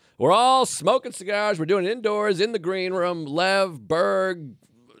cigars. We're all smoking cigars. We're doing it indoors in the green room. Lev, Berg,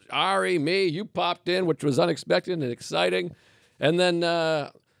 Ari, me. You popped in, which was unexpected and exciting. And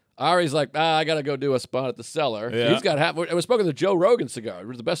then Ari's like, I got to go do a spot at the cellar. Yeah. He's got half. We're smoking the Joe Rogan cigar.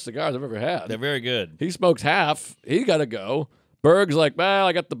 They're the best cigars I've ever had. They're very good. He smokes half. He got to go. Berg's like, well,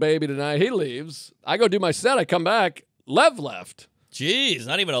 I got the baby tonight. He leaves. I go do my set. I come back. Lev left. Jeez,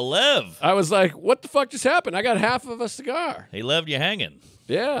 not even a Lev. I was like, what the fuck just happened? I got half of a cigar. He left you hanging.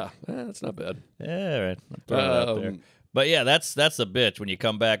 Yeah, that's not bad. Yeah, all right. I'll throw it out there. But yeah, that's a bitch when you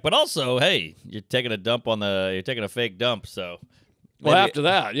come back. But also, hey, you're taking a fake dump, so. Well, after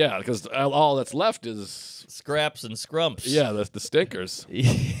that, yeah, because all that's left is scraps and scrumps. Yeah, the stinkers.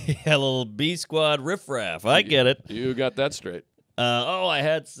 Yeah, a little B squad riffraff. I get it. You got that straight. I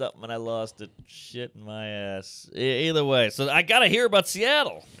had something and I lost it. Shit in my ass. Either way, so I got to hear about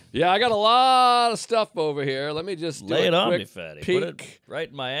Seattle. Yeah, I got a lot of stuff over here. Let me just lay it on me, fatty. Peek. Put it right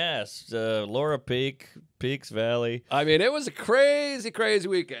in my ass. Laura Peak, Peaks Valley. I mean, it was a crazy, crazy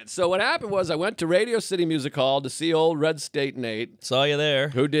weekend. So what happened was I went to Radio City Music Hall to see old Red State Nate. Saw you there.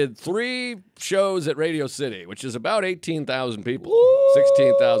 Who did 3 shows at Radio City, which is about 18,000 people,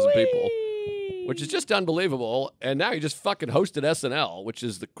 16,000 people, which is just unbelievable. And now he just fucking hosted SNL, which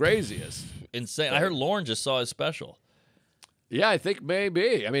is the craziest. Insane. I heard Lorne just saw his special. Yeah, I think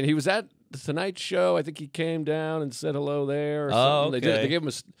maybe. I mean, he was at the Tonight Show. I think he came down and said hello there. Or something. Okay.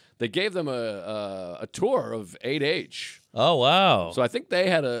 They gave them a tour of 8H. Oh wow! So I think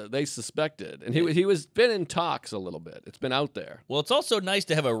they suspected, and he was been in talks a little bit. It's been out there. Well, it's also nice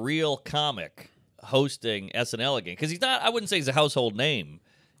to have a real comic hosting SNL again, because he's not. I wouldn't say he's a household name.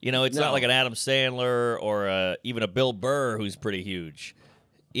 You know, it's not like an Adam Sandler or even a Bill Burr, who's pretty huge.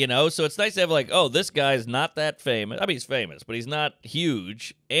 You know, so it's nice to have like, oh, this guy's not that famous. I mean, he's famous, but he's not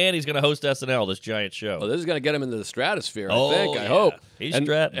huge, and he's going to host SNL, this giant show. Well, this is going to get him into the stratosphere, Oh, I think. I yeah. hope. He's and,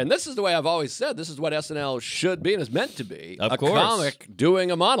 stratting. and this is the way I've always said. This is what SNL should be and is meant to be. Of a course. comic doing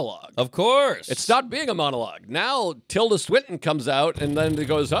a monologue. Of course. It stopped being a monologue. Now Tilda Swinton comes out and then he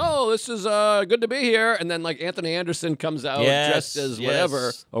goes, "Oh, this is good to be here." And then like Anthony Anderson comes out dressed as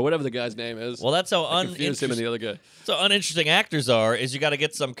whatever or whatever the guy's name is. Well, that's how I confused him and the other guy. So uninteresting actors are is you got to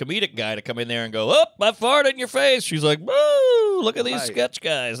get some comedic guy to come in there and go, "Oh, I farted in your face." She's like, "Boo! Look at these Right. sketch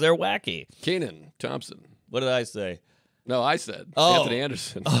guys. They're wacky." Kenan Thompson. What did I say? No, I said Oh. Anthony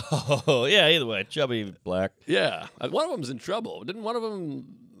Anderson. Oh, yeah. Either way, chubby black. Yeah, one of them's in trouble. Didn't one of them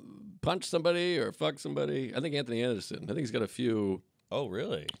punch somebody or fuck somebody? I think Anthony Anderson. I think he's got a few. Oh,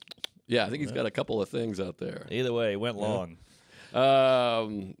 really? Yeah, I think he's got a couple of things out there. Either way, went long.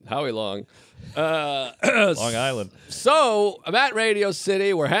 Howie Long. Long Island. So I'm at Radio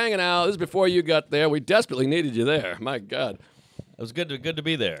City. We're hanging out. This is before you got there. We desperately needed you there. My God. It was good to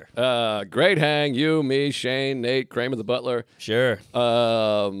be there. Great hang. You, me, Shane, Nate, Kramer the butler. Sure.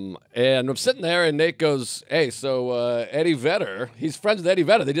 And I'm sitting there, and Nate goes, "Hey, so Eddie Vedder, he's friends with Eddie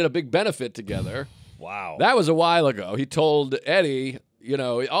Vedder. They did a big benefit together." Wow. That was a while ago. He told Eddie, you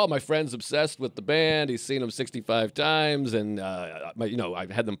know, "Oh, my friend's obsessed with the band. He's seen them 65 times, and you know,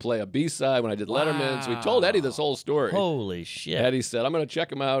 I had them play a B-side when I did Letterman." So he told Eddie this whole story. Holy shit. Eddie said, "I'm going to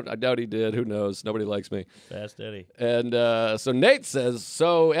check him out." I doubt he did. Who knows? Nobody likes me. Fast Eddie. And so Nate says,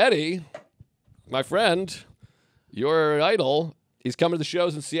 "So Eddie, my friend, your idol, he's coming to the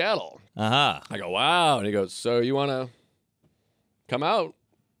shows in Seattle." Uh-huh. I go, "Wow." And he goes, "So you want to come out?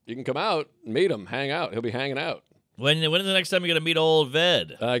 You can come out, meet him, hang out. He'll be hanging out." When is the next time you're going to meet old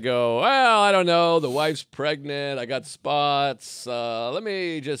Ved? I go, "Well, I don't know. The wife's pregnant. I got spots. Let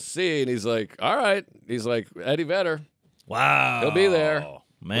me just see." And he's like, "All right." He's like, "Eddie Vedder, Wow. he'll be there. Man.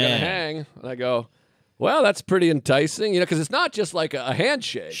 We're going to hang." And I go, "Well, that's pretty enticing, you know, because it's not just like a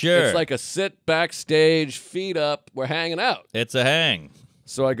handshake. Sure. It's like a sit backstage, feet up, we're hanging out." It's a hang.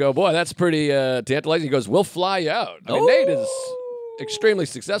 So I go, "Boy, that's pretty tantalizing." He goes, "We'll fly you out." I mean, Nate is extremely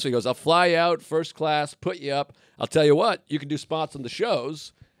successful. He goes, "I'll fly you out first class, put you up. I'll tell you what, you can do spots on the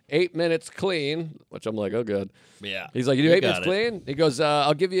shows, 8 minutes clean," which I'm like, "Oh, good." Yeah. He's like, "You do 8 minutes got it. clean?" He goes,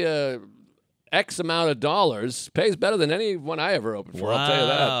 "I'll give you X amount of dollars. Pays better than any one I ever opened for, I'll tell you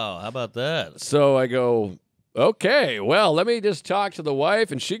that." Wow. How about that? So I go, "Okay, well, let me just talk to the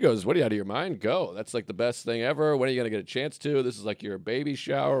wife." And she goes, "What, are you out of your mind? Go. That's like the best thing ever. When are you going to get a chance to? This is like your baby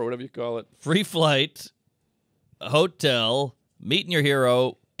shower or whatever you call it." Free flight, a hotel, meeting your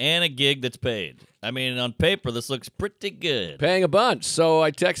hero, and a gig that's paid. I mean, on paper, this looks pretty good. Paying a bunch. So I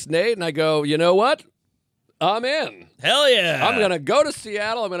text Nate and I go, "You know what? I'm in. Hell yeah. I'm going to go to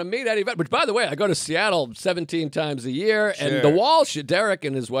Seattle. I'm going to meet Eddie Vedder." Which, by the way, I go to Seattle 17 times a year. Sure. And the Walsh, Derek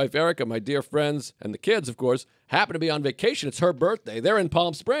and his wife Erica, my dear friends, and the kids, of course, happen to be on vacation. It's her birthday. They're in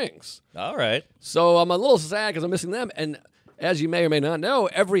Palm Springs. All right. So I'm a little sad because I'm missing them. And as you may or may not know,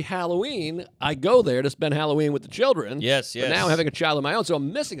 every Halloween I go there to spend Halloween with the children. Yes, yes. But now I'm having a child of my own, so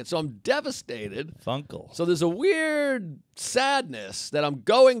I'm missing it. So I'm devastated. Funkle. So there's a weird sadness that I'm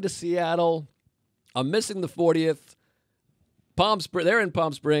going to Seattle. I'm missing the 40th. They're in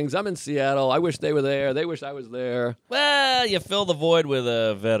Palm Springs. I'm in Seattle. I wish they were there. They wish I was there. Well, you fill the void with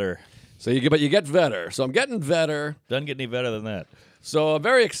a Vedder. So you get Vedder. So I'm getting Vedder. Doesn't get any better than that. So I'm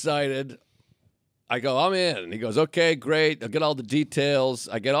very excited. I go, "I'm in." And he goes, "Okay, great. I'll get all the details."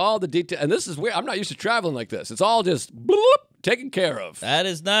 I get all the details. And this is weird. I'm not used to traveling like this. It's all just bloop, taken care of. That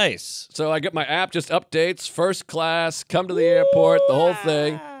is nice. So I get my app, just updates, first class, come to the airport, the whole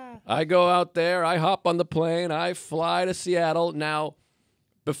thing. I go out there. I hop on the plane. I fly to Seattle. Now,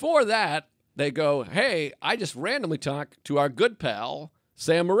 before that, they go, "Hey, I just randomly talked to our good pal,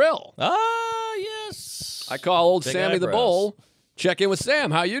 Sam Morril." Ah, yes. I call old Big Sammy the eyebrows. Bull. Check in with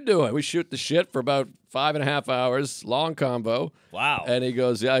Sam. "How you doing?" We shoot the shit for about 5.5 hours, long combo. Wow. And he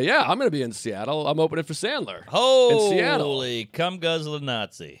goes, "Yeah, I'm going to be in Seattle. I'm opening for Sandler Holy, in Seattle." cum guzzling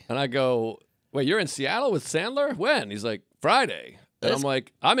Nazi. And I go, "Wait, you're in Seattle with Sandler? When?" He's like, "Friday." And That's- I'm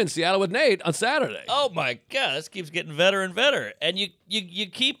like, "I'm in Seattle with Nate on Saturday." Oh my God, this keeps getting Vedder and Vedder, and you're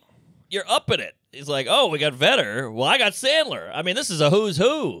up in it. He's like, "Oh, we got Vedder. Well, I got Sandler. I mean, this is a who's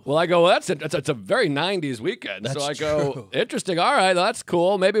who." Well, I go, "Well, that's a very 90s weekend." That's so I go, true. "Interesting. All right, that's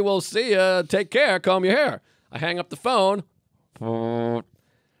cool. Maybe we'll see you. Take care. Comb your hair." I hang up the phone.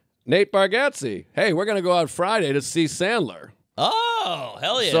 Nate Bargatze. "Hey, we're going to go out Friday to see Sandler." Oh,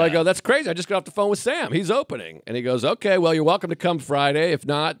 hell yeah! So I go, "That's crazy. I just got off the phone with Sam. He's opening." And he goes, "Okay, well, you're welcome to come Friday. If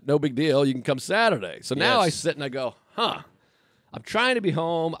not, no big deal. You can come Saturday." So now Yes. I sit and I go, I'm trying to be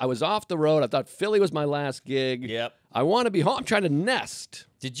home. I was off the road. I thought Philly was my last gig. Yep. I want to be home. I'm trying to nest.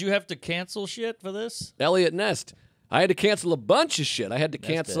 Did you have to cancel shit for this? Elliot Nest. I had to cancel a bunch of shit. I had to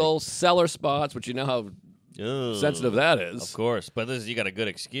cancel cellar spots, which you know how Ugh. sensitive that is. Of course, but you got a good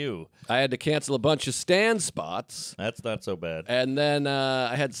excuse. I had to cancel a bunch of stand spots. That's not so bad. And then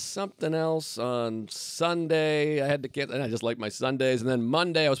I had something else on Sunday. I had to cancel, and I just like my Sundays. And then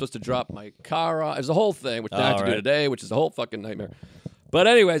Monday, I was supposed to drop my car off. It was a whole thing, which I have to do today, which is a whole fucking nightmare. But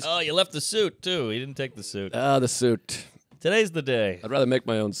anyways. Oh, you left the suit, too. You didn't take the suit. The suit. Today's the day. I'd rather make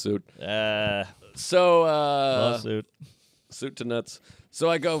my own suit. Lawsuit. Suit to nuts. So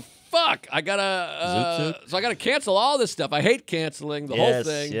I go, fuck, I gotta cancel all this stuff. I hate canceling the whole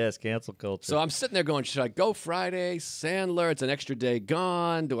thing. Yes, cancel culture. So I'm sitting there going, should I go Friday? Sandler, it's an extra day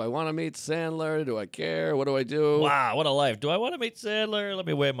gone. Do I want to meet Sandler? Do I care? What do I do? Wow, what a life. Do I want to meet Sandler? Let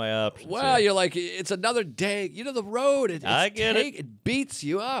me weigh my options. Well, here. you're like, it's another day. You know, the road. I get it. It beats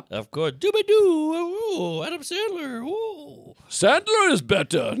you up. Of course. Dooby-doo. Adam Sandler. Ooh. Sandler is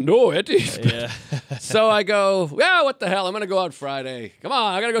better. No, Eddie's better. Yeah. So I go, yeah, what the hell? I'm going to go out Friday. Come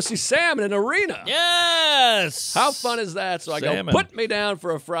on, I got to go see Sam in an arena. Yes. How fun is that? So I go, put me down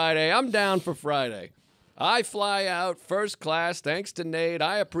for a Friday. I'm down for Friday. I fly out first class, thanks to Nate.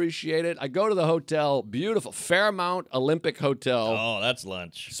 I appreciate it. I go to the hotel, beautiful, Fairmount Olympic Hotel. Oh, that's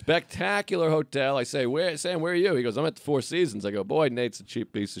lunch. Spectacular hotel. I say, Sam, where are you? He goes, I'm at the Four Seasons. I go, boy, Nate's a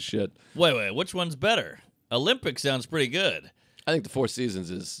cheap piece of shit. Wait, which one's better? Olympic sounds pretty good. I think the Four Seasons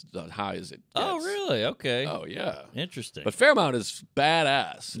is as high as it gets. Oh, really? Okay. Oh, yeah. Interesting. But Fairmount is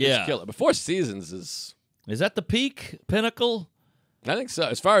badass. Yeah. It's killer. But Four Seasons is... Is that the peak? Pinnacle? I think so.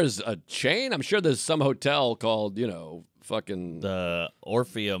 As far as a chain, I'm sure there's some hotel called, fucking... The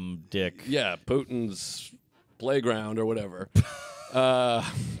Orpheum Dick. Yeah, Putin's playground or whatever.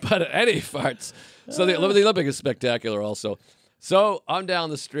 But any farts. So the Olympic is spectacular also. So I'm down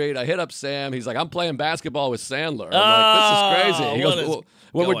the street. I hit up Sam. He's like, I'm playing basketball with Sandler. I'm like, this is crazy. He goes, well,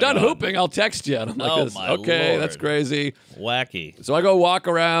 when we're done hooping, I'll text you. And I'm like, okay, that's crazy. Wacky. So I go walk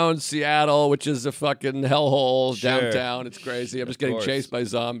around Seattle, which is a fucking hellhole downtown. It's crazy. I'm just getting chased by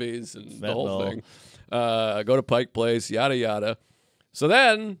zombies and the whole thing. I go to Pike Place, yada, yada. So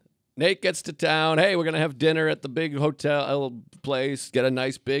then Nate gets to town. Hey, we're going to have dinner at the big hotel place. Get a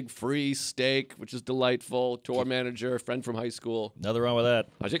nice big free steak, which is delightful. Tour manager, friend from high school. Nothing wrong with that.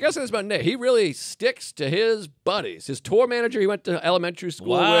 I was guessing this about Nate. He really sticks to his buddies. His tour manager he went to elementary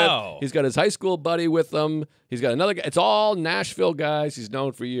school with. He's got his high school buddy with him. He's got another guy. It's all Nashville guys he's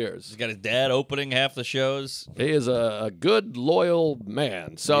known for years. He's got his dad opening half the shows. He is a good, loyal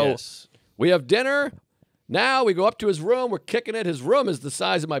man. So we have dinner. Now we go up to his room. We're kicking it. His room is the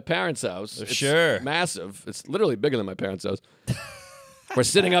size of my parents' house. It's massive. It's literally bigger than my parents' house. We're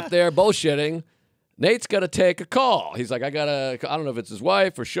sitting up there bullshitting. Nate's got to take a call. He's like, I don't know if it's his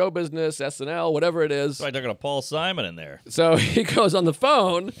wife or show business, SNL, whatever it is. Probably talking to Paul Simon in there. So he goes on the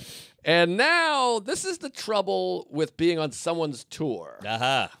phone, and now this is the trouble with being on someone's tour.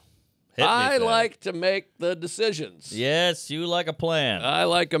 Aha. I like to make the decisions. Yes, you like a plan. I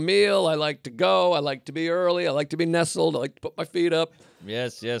like a meal. I like to go. I like to be early. I like to be nestled. I like to put my feet up.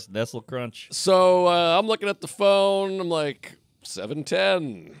 Yes, Nestle Crunch. So I'm looking at the phone. I'm like,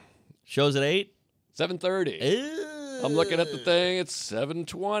 7:10. Show's at 8? 7:30. I'm looking at the thing. It's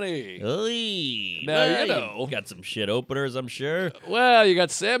 7:20. Now, got some shit openers, I'm sure. Well, you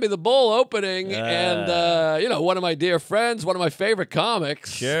got Sammy the Bull opening, and, one of my dear friends, one of my favorite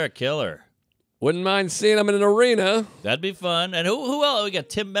comics. Sure, killer. Wouldn't mind seeing him in an arena. That'd be fun. And who else? We got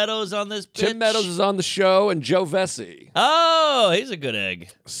Tim Meadows on this bitch? Tim Meadows is on the show, and Joe Vesey. Oh, he's a good egg.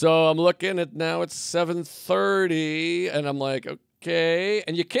 So I'm looking at now it's 7:30, and I'm like, okay.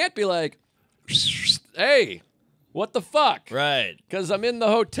 And you can't be like, hey, what the fuck? Right. Because I'm in the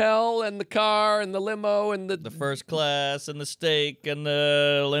hotel and the car and the limo and the first class and the steak and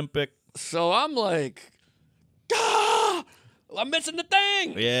the Olympic. So I'm like, I'm missing the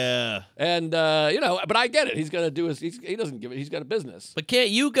thing. Yeah. And, but I get it. He's going to do he doesn't give it. He's got a business. But can't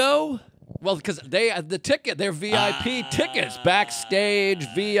you go? Well, because they're VIP tickets, backstage,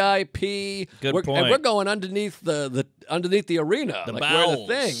 VIP. Good point. And we're going underneath underneath the arena, the like bowels. where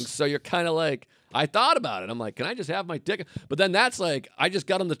the things. So you're kind of like, I thought about it. I'm like, can I just have my ticket? But then that's like, I just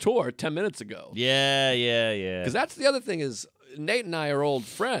got on the tour 10 minutes ago. Yeah. Because that's the other thing is, Nate and I are old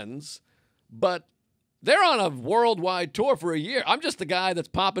friends, but they're on a worldwide tour for a year. I'm just the guy that's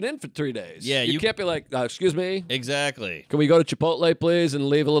popping in for 3 days. Yeah, you can't be like, excuse me? Exactly. Can we go to Chipotle, please, and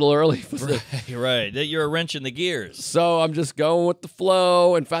leave a little early? Right. You're a wrench in the gears. So I'm just going with the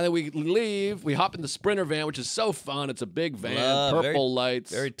flow, and finally we leave. We hop in the Sprinter van, which is so fun. It's a big van, purple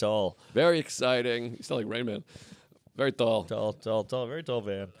lights. Very tall. Very exciting. You sound like Rain Man. Very tall. Tall, very tall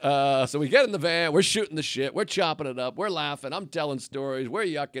van. So we get in the van. We're shooting the shit. We're chopping it up. We're laughing. I'm telling stories. We're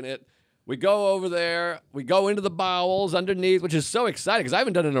yucking it. We go over there. We go into the bowels underneath, which is so exciting because I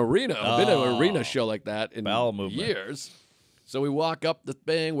haven't done an arena. I've been to an arena show like that in Bowel movement. years. So we walk up the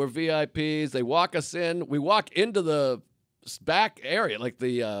thing. We're VIPs. They walk us in. We walk into the back area, like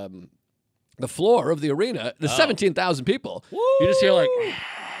the floor of the arena. There's 17,000 people. Woo! You just hear like,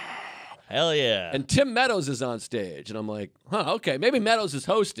 hell yeah. and Tim Meadows is on stage, and I'm like, okay, maybe Meadows is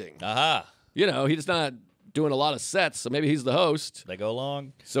hosting. Aha. You know, he's not doing a lot of sets, so maybe he's the host. They go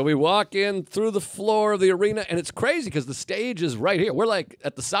long. So we walk in through the floor of the arena, and it's crazy because the stage is right here. We're like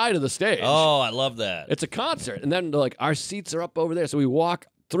at the side of the stage. Oh, I love that. It's a concert, and then they're like, our seats are up over there. So we walk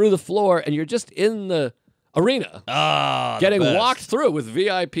through the floor, and you're just in the arena. Getting walked through with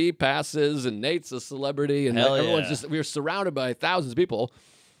VIP passes, and Nate's a celebrity, and Hell everyone's yeah. just, we were surrounded by thousands of people.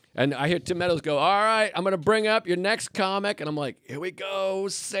 And I hear Tim Meadows go, all right, I'm going to bring up your next comic. And I'm like, here we go,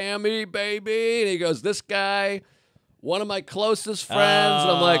 Sammy, baby. And he goes, this guy, one of my closest friends.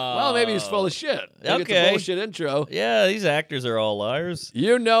 And I'm like, well, maybe he's full of shit. Maybe It's a bullshit intro. Yeah, these actors are all liars.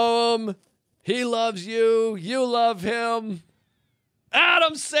 You know him. He loves you. You love him.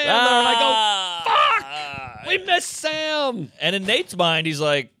 Adam Sandler. And I go, fuck, we missed Sam. And in Nate's mind, he's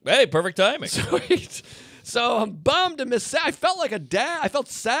like, hey, perfect timing. Sweet. So I'm bummed to miss Sam. I felt like a dad. I felt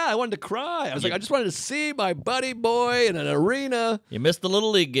sad. I wanted to cry. I was like, I just wanted to see my buddy boy in an arena. You missed the Little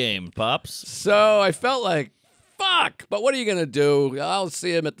League game, Pops. So I felt like, fuck. But what are you going to do? I'll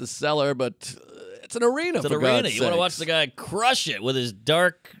see him at the cellar, but it's an arena. It's an for arena. God's You want to watch sakes. the guy crush it with his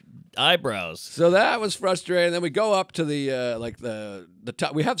dark eyebrows. So that was frustrating. Then we go up to the like the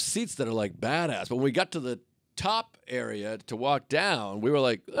top. We have seats that are like badass. But when we got to the top area to walk down, we were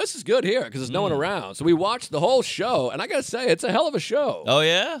like, this is good here because there's no one around. So we watched the whole show, and I gotta say, it's a hell of a show. Oh,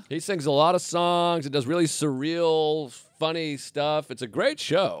 yeah? He sings a lot of songs. It does really surreal, funny stuff. It's a great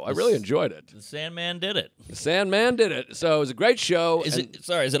show. I really enjoyed it. The Sandman did it. The Sandman did it. So it was a great show. Is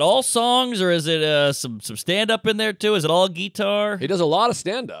it all songs, or is it some stand-up in there, too? Is it all guitar? He does a lot of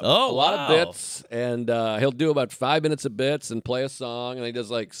stand-up. Oh, a lot wow. of bits. And he'll do about 5 minutes of bits and play a song. And he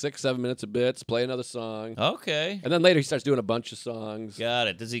does like 6-7 minutes of bits, play another song. Okay. And then later he starts doing a bunch of songs. Got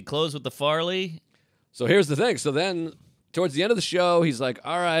it. Does he close with the Farley? So here's the thing. So then towards the end of the show, he's like,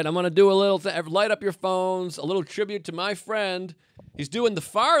 all right, I'm going to do a little light up your phones, a little tribute to my friend. He's doing the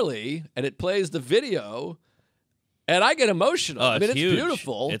Farley, and it plays the video. And I get emotional. Oh, I mean, it's huge.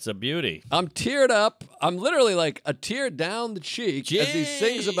 beautiful. It's a beauty. I'm teared up. I'm literally like a tear down the cheek as he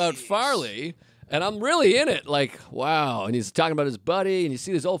sings about Farley. And I'm really in it, like, wow. And he's talking about his buddy, and you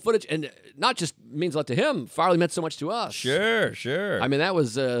see this old footage. And not just means a lot to him. Farley meant so much to us. Sure. I mean, that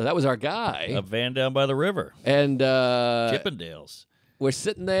was our guy. A van down by the river. And Chippendales. we're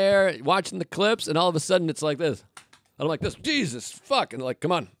sitting there watching the clips, and all of a sudden it's like this. I'm like this, Jesus, fuck. And they're like,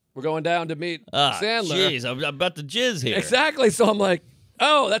 come on, we're going down to meet Sandler. Jeez, I'm about to jizz here. Exactly. So I'm like,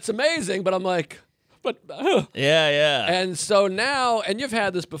 oh, that's amazing. But I'm like, Yeah. And so now, and you've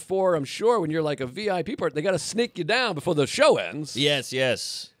had this before, I'm sure, when you're like a VIP part, they got to sneak you down before the show ends.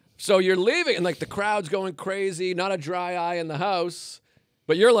 Yes. So you're leaving, and like the crowd's going crazy, not a dry eye in the house.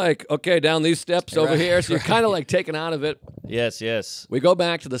 But you're like, okay, down these steps over here. So you're kind of like taken out of it. Yes. We go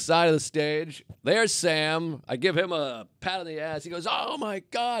back to the side of the stage. There's Sam. I give him a pat on the ass. He goes, oh, my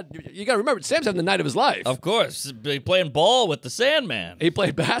God. You got to remember, Sam's having the night of his life. Of course. Playing ball with the Sandman. He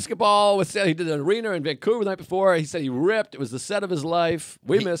played basketball with Sam. He did an arena in Vancouver the night before. He said he ripped. It was the set of his life.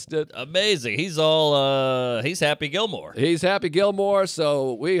 We missed it. Amazing. He's all, he's Happy Gilmore. He's Happy Gilmore,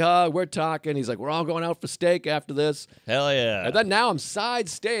 so we hug. We're talking. He's like, we're all going out for steak after this. Hell yeah. And then now I'm side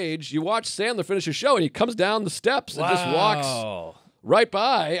stage. You watch Sandler finish his show, and he comes down the steps and just walks right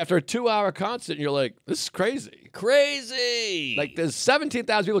by after a 2-hour concert, and you're like, this is crazy. Crazy. Like, there's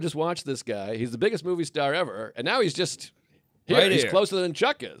 17,000 people just watch this guy. He's the biggest movie star ever, and now he's just here. Right He's here. closer than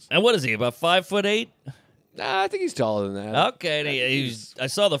Chuck is. And what is he, about 5'8"? Nah, I think he's taller than that. Okay, and he's I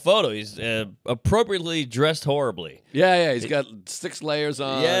saw the photo. He's appropriately dressed horribly. Yeah, he's got 6 layers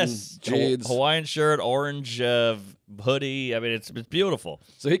on. Yes, jeans. Hawaiian shirt, orange hoodie. I mean, it's beautiful.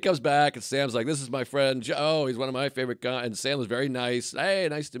 So he comes back, and Sam's like, this is my friend Joe. He's one of my favorite guys. And Sandler's very nice. Hey,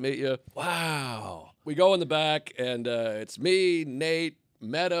 nice to meet you. Wow. We go in the back, and it's me, Nate,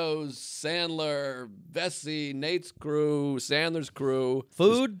 Meadows, Sandler, Vesey, Nate's crew, Sandler's crew.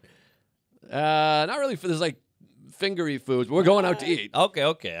 Food? Not really. There's like fingery foods. We're going out to eat.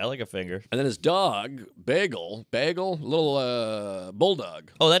 Okay. I like a finger. And then his dog, Bagel, little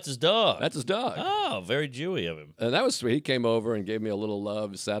bulldog. Oh, that's his dog. That's his dog. Oh, very Jewy of him. And that was sweet. He came over and gave me a little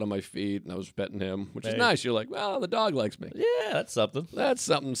love, sat on my feet, and I was petting him, which is Hey. nice. You're like, well, the dog likes me. Yeah, that's something. That's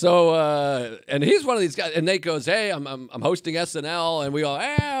something. So, and he's one of these guys. And Nate goes, "Hey, I'm hosting SNL," and we go,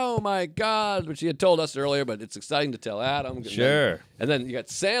 "Oh my God!" Which he had told us earlier, but it's exciting to tell Adam. Sure. And then you got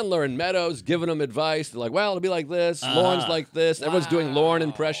Sandler and Meadows giving him advice. They're like, "Well, it'll be like this. Lorne's like this." Everyone's doing Lorne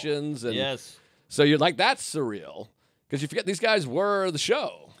impressions, and Yes. so you're like, that's surreal because you forget these guys were the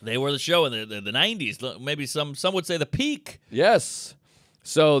show. They were the show in the 90s. Maybe some would say the peak. Yes.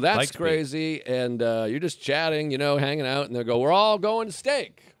 So that's Pikes Peak. crazy, and you're just chatting, hanging out, and they go, "We're all going to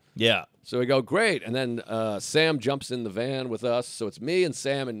steak." Yeah. So we go, great. And then Sam jumps in the van with us. So it's me and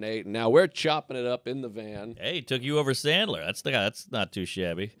Sam and Nate. And now we're chopping it up in the van. Hey, took you over Sandler. That's the guy. That's not too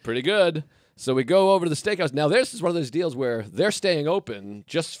shabby. Pretty good. So we go over to the steakhouse. Now, this is one of those deals where they're staying open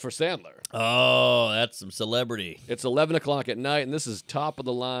just for Sandler. Oh, that's some celebrity. It's 11 o'clock at night, and this is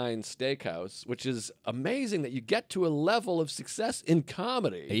top-of-the-line steakhouse, which is amazing that you get to a level of success in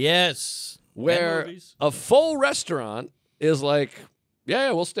comedy Yes. where And movies. a full restaurant is like,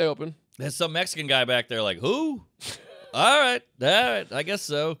 yeah, we'll stay open. There's some Mexican guy back there like, who? All right. I guess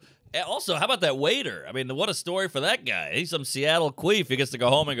so. And also, how about that waiter? I mean, what a story for that guy. He's some Seattle queef. He gets to go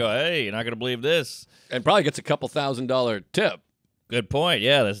home and go, hey, you're not going to believe this. And probably gets a couple $1,000 tip. Good point.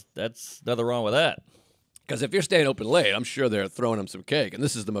 Yeah, that's nothing wrong with that. Because if you're staying open late, I'm sure they're throwing him some cake. And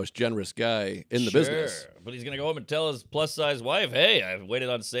this is the most generous guy in the business. But he's going to go home and tell his plus-size wife, hey, I've waited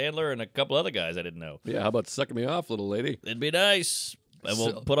on Sandler and a couple other guys I didn't know. Yeah, how about sucking me off, little lady? It'd be nice. And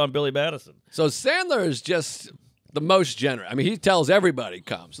we'll put on Billy Madison. So Sandler is just the most generous. I mean, he tells everybody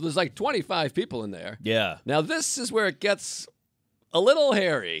come. So there's like 25 people in there. Yeah. Now, this is where it gets a little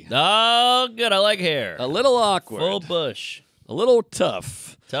hairy, Oh, good. I like hair. a little awkward, Full bush. a little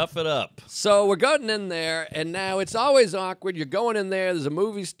tough. Tough it up. So we're getting in there, and now it's always awkward. You're going in there. There's a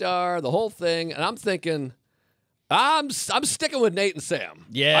movie star, the whole thing, and I'm thinking, I'm sticking with Nate and Sam.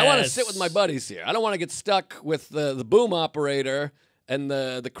 I want to Yes. sit with my buddies here. I don't want to get stuck with the boom operator and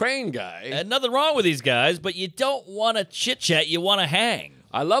the crane guy. And nothing wrong with these guys, but you don't want to chit-chat. You want to hang.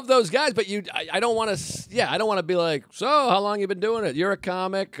 I love those guys, but I don't want to. Yeah, I don't want to be like, so how long you been doing it? You're a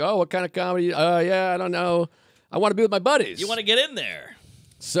comic. Oh, what kind of comedy? Yeah, I don't know. I want to be with my buddies. You want to get in there.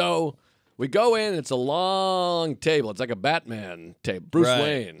 So we go in. It's a long table. It's like a Batman table. Bruce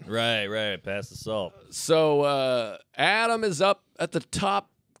Wayne. Right. Pass the salt. So Adam is up at the top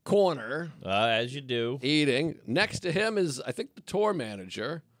corner As you do. eating. Next to him is, I think, the tour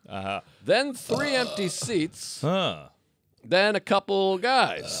manager. Uh-huh. Then 3 empty seats. Huh. Then a couple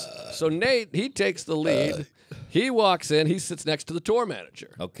guys. So Nate, he takes the lead. He walks in. He sits next to the tour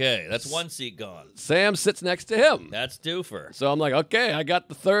manager. Okay, that's one seat gone. Sam sits next to him. That's doofer. So I'm like, okay, I got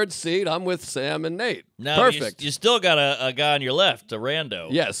the third seat. I'm with Sam and Nate. Now, Perfect. You still got a guy on your left, a rando.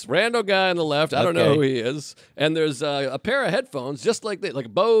 Yes, rando guy on the left. I don't know Okay. who he is. And there's a pair of headphones, just like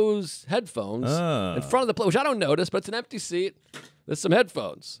Bose headphones, Ah. in front of the plate, which I don't notice, but it's an empty seat. There's some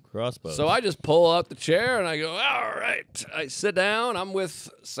headphones. Crossbow. So I just pull out the chair and I go, all right. I sit down. I'm with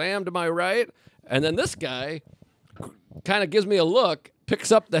Sam to my right. And then this guy kind of gives me a look,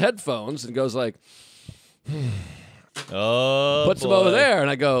 picks up the headphones and goes like, puts them over boy. there. And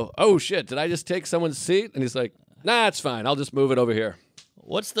I go, oh, shit, did I just take someone's seat? And he's like, nah, it's fine. I'll just move it over here.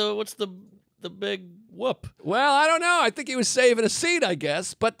 What's the big whoop? Well, I don't know. I think he was saving a seat, I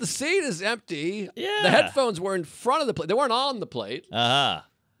guess. But the seat is empty. Yeah. The headphones were in front of the plate. They weren't on the plate. Uh-huh.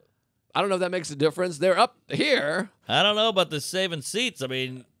 I don't know if that makes a difference. They're up here. I don't know about the saving seats. I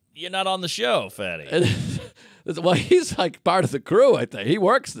mean, you're not on the show, fatty. Well, he's like part of the crew, I think. He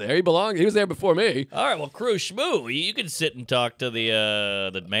works there. He belongs. He was there before me. All right, well, crew schmoo. You can sit and talk to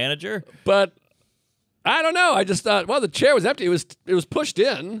the manager. But I don't know. I just thought, well, the chair was empty. It was pushed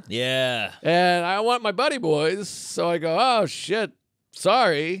in. Yeah. And I want my buddy boys. So I go, oh, shit.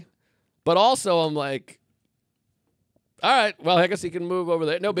 Sorry. But also I'm like, all right, well, I guess he can move over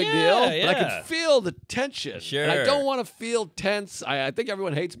there. No big deal. Yeah, But I yeah. can feel the tension. Sure. And I don't want to feel tense. I think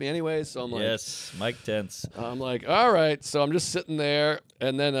everyone hates me anyway. So I'm like, Yes, Mike Tense. I'm like, all right. So I'm just sitting there.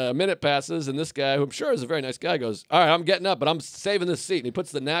 And then a minute passes. And this guy, who I'm sure is a very nice guy, goes, all right, I'm getting up, but I'm saving this seat. And he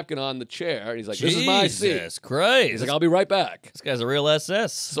puts the napkin on the chair. And he's like, this is my seat. Jesus Christ. He's like, I'll be right back. This guy's a real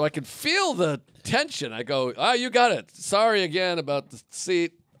SS. So I can feel the tension. I go, oh, you got it. Sorry again about the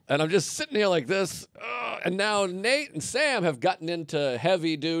seat. And I'm just sitting here like this. And now Nate and Sam have gotten into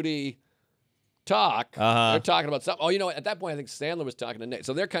heavy duty talk. Uh-huh. They're talking about something. Oh, you know what? At that point, I think Sandler was talking to Nate.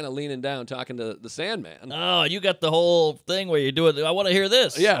 So they're kind of leaning down, talking to the Sandman. Oh, you got the whole thing where you do it. I want to hear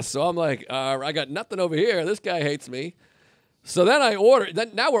this. Yeah, so I'm like, I got nothing over here. This guy hates me. So then I order.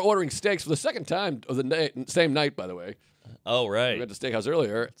 Now we're ordering steaks for the second time of the same night, by the way. Oh, right. We went to steakhouse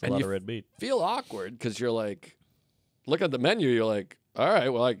earlier. It's a lot of red meat. Feel awkward because you're like, look at the menu. You're like, all right,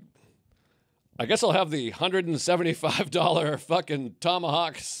 well, I guess I'll have the $175 fucking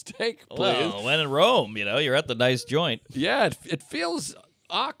tomahawk steak, please. Well, when in Rome, you're at the nice joint. Yeah, it feels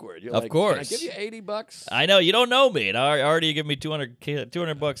awkward. You're Of like, course. Can I give you $80? I know you don't know me, and already you give me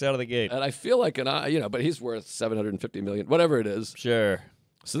 $200 out of the gate. And I feel like but he's worth $750 million, whatever it is. Sure.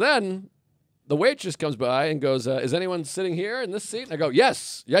 So then the waitress comes by and goes, "Is anyone sitting here in this seat?" And I go,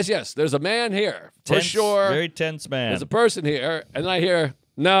 "Yes. There's a man here for Tense, sure. Very tense man. There's a person here." And then I hear,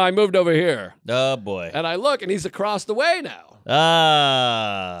 "No, I moved over here." Oh boy. And I look, and he's across the way now.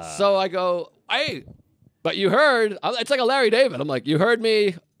 So I go, "Hey, but you heard?" It's like a Larry David. I'm like, "You heard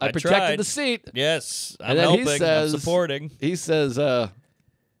me. I protected tried. the seat." Yes, I'm And then helping. he says, I'm supporting. He says,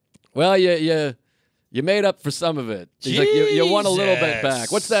 "Well, you made up for some of it." He's like, you won a little bit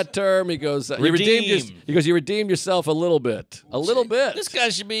back. What's that term? He goes, you redeemed. He goes, you redeemed yourself a little bit. A little bit. This guy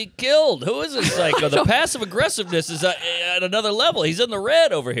should be killed. Who is this psycho? The passive aggressiveness is at another level. He's in the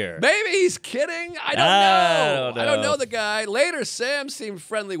red over here. Maybe he's kidding. I don't know the guy. Later, Sam seemed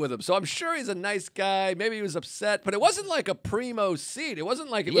friendly with him, so I'm sure he's a nice guy. Maybe he was upset, but it wasn't like a primo seat. It wasn't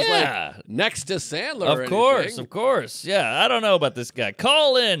like it was like next to Sandler. Of course. Yeah, I don't know about this guy.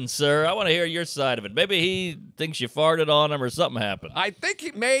 Call in, sir. I want to hear your side of it. Maybe he thinks you farted on him or something happened. I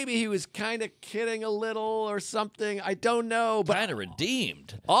think maybe he was kind of kidding a little or something. I don't know. But kind of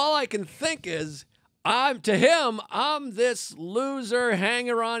redeemed. All I can think is, I'm this loser,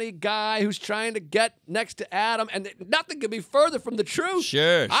 hanger-on-y guy who's trying to get next to Adam, and nothing could be further from the truth.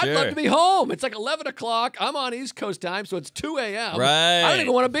 Sure. I'd love to be home. It's like 11 o'clock. I'm on East Coast time, so it's 2 a.m. Right. I don't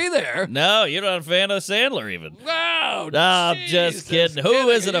even want to be there. No, you're not a fan of Sandler even. No, I'm just kidding. Who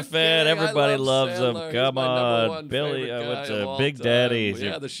isn't a fan? Kidding? Everybody love loves Sandler. him. Come He's my on. #1 Billy, favorite what's guy of a all Big time. Daddy.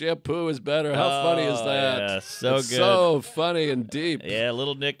 Yeah, the shampoo is better. How funny is that? Yeah, so It's good. so funny and deep. Yeah,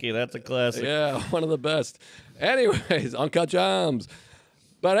 Little Nicky, that's a classic. Yeah, one of the best. Anyways, Uncut Gems.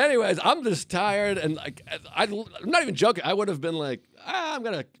 But anyways, I'm just tired, and I'm not even joking. I would have been like,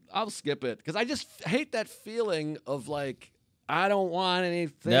 I'll skip it, because I just hate that feeling of like, I don't want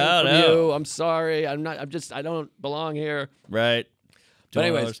anything from you. I'm sorry. I don't belong here. Right. But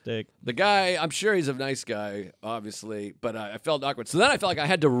anyways, steak. the guy, I'm sure he's a nice guy, obviously, but I felt awkward. So then I felt like I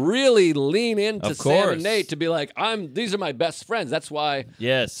had to really lean into Sam and Nate to be like, these are my best friends. That's why.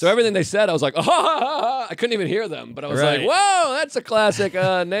 Yes. So everything they said, I was like, oh, ha, ha, ha. I couldn't even hear them, but I was like, whoa, that's a classic,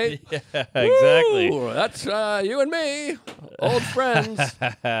 Nate. Yeah, exactly. Woo, that's you and me, old friends.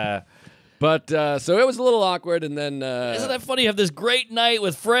 But so it was a little awkward, and then isn't that funny? You have this great night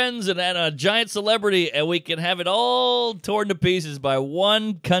with friends and a giant celebrity, and we can have it all torn to pieces by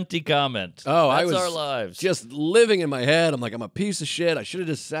one cunty comment. Oh, that's I was our lives. Just living in my head. I'm like, I'm a piece of shit. I should have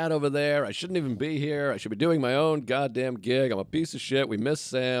just sat over there. I shouldn't even be here. I should be doing my own goddamn gig. I'm a piece of shit. We miss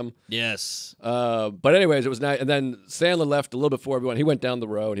Sam. Yes. But anyways, it was nice. And then Sandler left a little before everyone. He went down the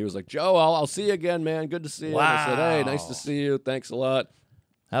road. He was like, Joe, I'll see you again, man. Good to see you. Wow. And I said, hey, nice to see you. Thanks a lot.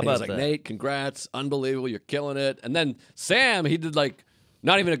 How And he about was like, that? Nate, congrats. Unbelievable. You're killing it. And then Sam, he did like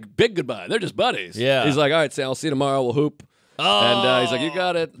not even a big goodbye. They're just buddies. Yeah. He's like, all right, Sam, I'll see you tomorrow. We'll hoop. Oh. And he's like, you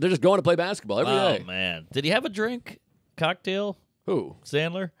got it. They're just going to play basketball every day. Oh, man. Did he have a drink? Cocktail? Who?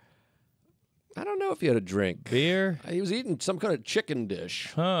 Sandler? I don't know if he had a drink. Beer? He was eating some kind of chicken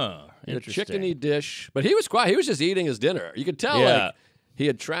dish. Huh. A Interesting. chickeny dish. But he was quiet. He was just eating his dinner. You could tell like he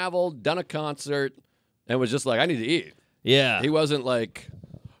had traveled, done a concert, and was just like, I need to eat. Yeah. He wasn't like,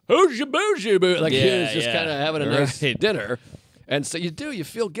 hooja booja boo. Like he was just kind of having a nice dinner. And so you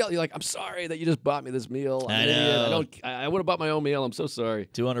feel guilty. You're like, I'm sorry that you just bought me this meal. I'm I an idiot. know. I would have bought my own meal. I'm so sorry.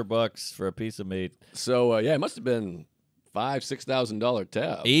 $200 for a piece of meat. So yeah, it must have been $5,000-$6,000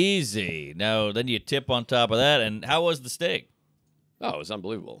 tab. Easy. No, then you tip on top of that. And how was the steak? Oh, it was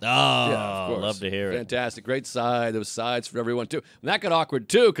unbelievable. Oh, Yeah, of course. love to hear it. Fantastic. Great side. There was sides for everyone, too. And that got awkward,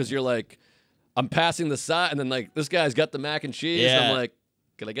 too, because you're like, I'm passing the side, and then, like, this guy's got the mac and cheese. Yeah. And I'm like,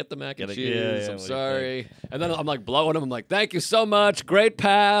 can I get the mac and cheese? yeah, I'm what do you sorry. And then I'm, like, blowing him. I'm like, thank you so much. Great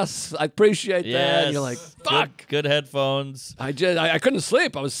pass. I appreciate that. And you're like, fuck. Good headphones. I couldn't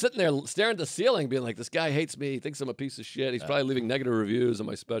sleep. I was sitting there staring at the ceiling, being like, this guy hates me. He thinks I'm a piece of shit. He's probably leaving negative reviews on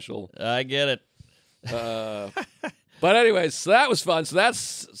my special. I get it. But anyways, so that was fun. So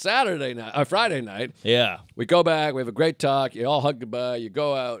that's Friday night. Yeah. We go back. We have a great talk. You all hug goodbye. You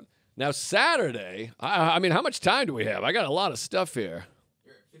go out. Now Saturday. I mean, how much time do we have? I got a lot of stuff here.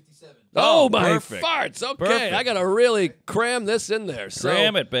 You're at 57. Oh, my perfect. farts. Okay, Perfect. I got to really cram this in there.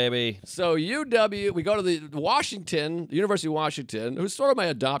 Cram it, baby. So UW, we go to the University of Washington, who's sort of my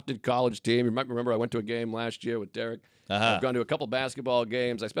adopted college team. You might remember I went to a game last year with Derek. Uh-huh. I've gone to a couple basketball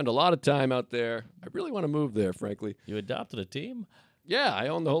games. I spend a lot of time out there. I really want to move there, frankly. You adopted a team? Yeah, I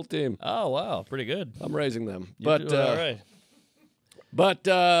own the whole team. Oh, wow. Pretty good. I'm raising them. You're doing all right.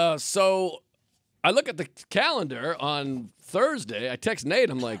 So I look at the calendar on Thursday. I text Nate.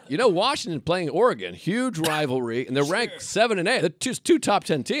 I'm like, Washington playing Oregon, huge rivalry, and they're ranked 7 and 8. They're two top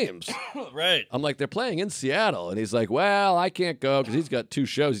 10 teams. Right. I'm like, they're playing in Seattle, and he's like, well, I can't go because he's got 2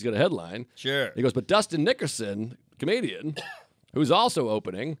 shows. He's got a headline. Sure. He goes, but Dustin Nickerson, comedian, who's also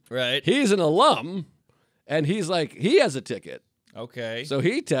opening, Right. he's an alum, and he's like, he has a ticket. Okay. So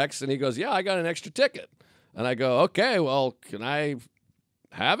he texts and he goes, yeah, I got an extra ticket. And I go, okay, well, can I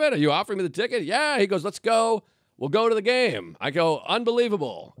have it? Are you offering me the ticket? Yeah. He goes, let's go. We'll go to the game. I go,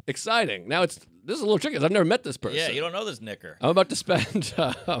 unbelievable, exciting. Now this is a little tricky. I've never met this person. Yeah, you don't know this knicker. I'm about to spend,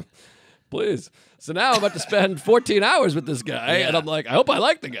 please. So now I'm about to spend 14 hours with this guy, Yeah. and I'm like, I hope I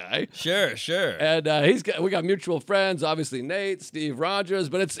like the guy. Sure. And we got mutual friends, obviously Nate, Steve Rogers,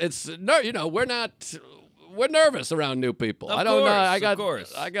 but we're nervous around new people. Of I don't know.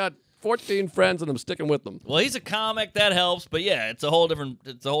 course. I got 14 friends, and I'm sticking with them. Well, he's a comic. That helps. But yeah, it's a whole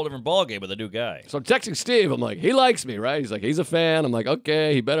different ball game with a new guy. So I'm texting Steve. I'm like, he likes me, right? He's like, he's a fan. I'm like,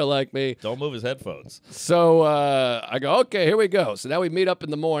 okay, he better like me. Don't move his headphones. So I go, okay, here we go. So now we meet up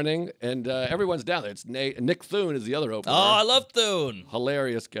in the morning, and everyone's down there. It's Nick Thune is the other opener. Oh, I love Thune.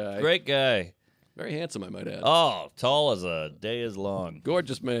 Hilarious guy. Great guy. Very handsome, I might add. Oh, tall as a day is long.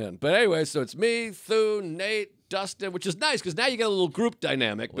 Gorgeous man. But anyway, so it's me, Thune, Nate, Dustin, which is nice because now you get a little group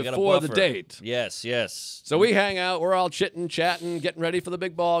dynamic We got a before the buffer. date. Yes. So we hang out. We're all chitting, chatting, getting ready for the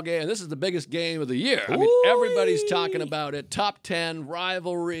big ball game. And this is the biggest game of the year. I mean, everybody's talking about it. Top 10,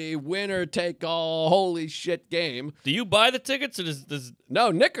 rivalry, winner take all, holy shit game. Do you buy the tickets or does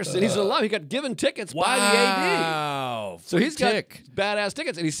No, Nickerson, he's alive. He got given tickets by the AD. Wow. So he's got tick. badass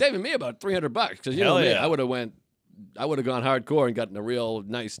tickets, and he's saving me about $300 because you Hell know me, yeah. I would have gone hardcore and gotten a real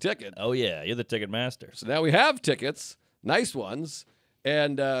nice ticket. Oh yeah, you're the ticket master. So now we have tickets, nice ones,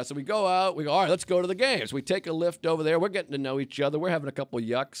 and so we go out. We go, all right, let's go to the games. We take a lift over there. We're getting to know each other. We're having a couple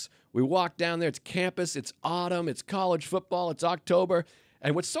yucks. We walk down there. It's campus. It's autumn. It's college football. It's October.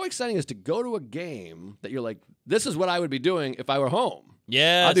 And what's so exciting is to go to a game that you're like, this is what I would be doing if I were home.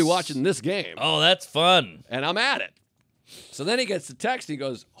 Yes. I'd be watching this game. Oh, that's fun. And I'm at it. So then he gets the text. He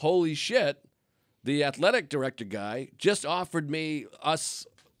goes, holy shit, the athletic director guy just offered us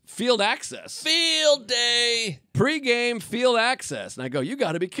field access. Field day. Pre-game field access. And I go, you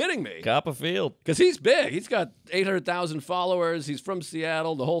got to be kidding me. Cop a field. Because he's big. He's got 800,000 followers. He's from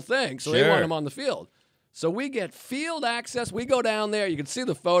Seattle, the whole thing. So they Sure. want him on the field. So we get field access. We go down there. You can see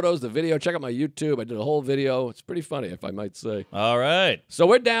the photos, the video. Check out my YouTube. I did a whole video. It's pretty funny, if I might say. All right. So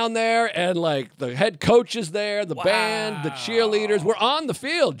we're down there, and like the head coach is there, the band, the cheerleaders. We're on the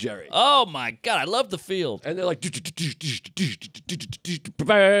field, Jerry. Oh my God, I love the field. And they're like,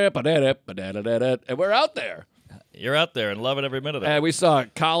 and we're out there. You're out there and loving every minute of it. And we saw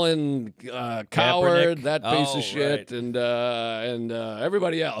Colin Coward, Kaepernick. that piece Oh, of shit, right. and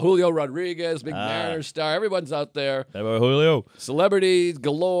everybody else. Julio Rodriguez, big Mariners star. Everyone's out there. Hey, boy, Julio. Celebrities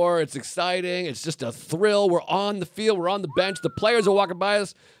galore. It's exciting. It's just a thrill. We're on the field. We're on the bench. The players are walking by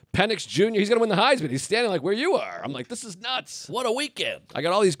us. Penix Jr., he's going to win the Heisman. He's standing like where you are. I'm like, this is nuts. What a weekend. I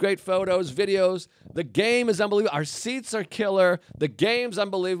got all these great photos, videos. The game is unbelievable. Our seats are killer. The game's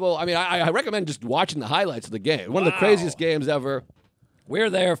unbelievable. I mean, I recommend just watching the highlights of the game. One of the craziest games ever. We're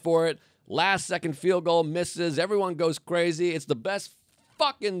there for it. Last second field goal misses. Everyone goes crazy. It's the best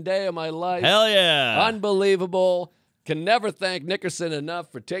fucking day of my life. Hell yeah. Unbelievable. Can never thank Nickerson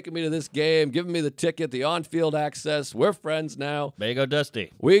enough for taking me to this game, giving me the ticket, the on-field access. We're friends now. There you go,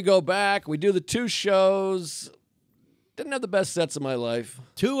 Dusty. We go back. We do the 2 shows. Didn't have the best sets of my life.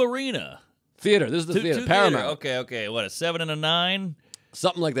 2 arena. Theater. This is the theater. Paramount. Okay. What, a 7 and a 9?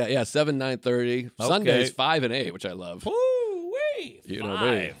 Something like that. Yeah, 7, 9:30. Sundays, 5 and 8, which I love. Woo-wee. You know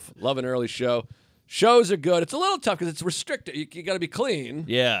 5. me. Love an early show. Shows are good. It's a little tough because it's restricted. You got to be clean.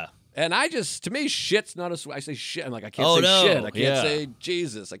 Yeah. And to me, shit's not a swear. I say shit. I'm like, I can't Oh, say no. shit. I can't Yeah. say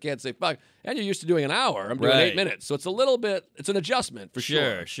Jesus. I can't say fuck. And you're used to doing an hour. I'm doing Right. 8 minutes. So it's a little bit, it's an adjustment for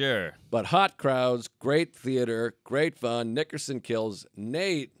sure. Sure. But hot crowds, great theater, great fun. Nickerson kills.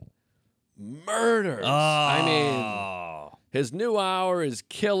 Nate murders. Oh. I mean, his new hour is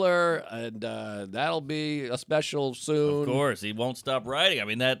killer, and that'll be a special soon. Of course, he won't stop writing. I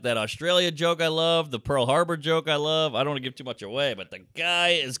mean, that Australia joke I love, the Pearl Harbor joke I love. I don't want to give too much away, but the guy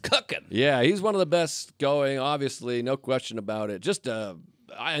is cooking. Yeah, he's one of the best going, obviously, no question about it. Just a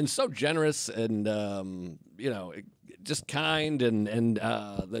and so generous and just kind and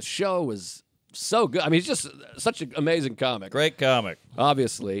the show was so good. I mean, he's just such an amazing comic. Great comic.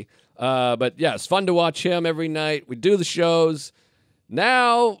 Obviously. But yeah, it's fun to watch him every night. We do the shows.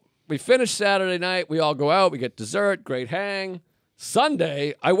 Now we finish Saturday night. We all go out. We get dessert. Great hang.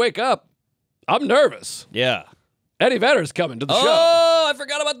 Sunday, I wake up. I'm nervous. Yeah. Eddie Vedder's coming to the show. Oh, I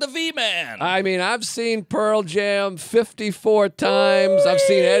forgot about the V-Man. I mean, I've seen Pearl Jam 54 times. I've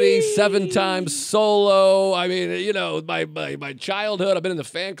seen Eddie 7 times solo. I mean, my childhood. I've been in the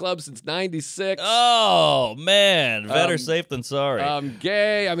fan club since '96. Oh, man. Better safe than sorry. I'm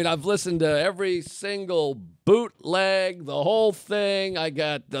gay. I mean, I've listened to every single bootleg, the whole thing. I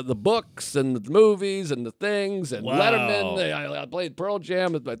got the books and the movies and the things and Wow. Letterman. I played Pearl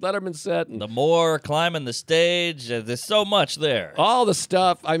Jam with my Letterman set. And the more climbing the stage, there's so much there. all the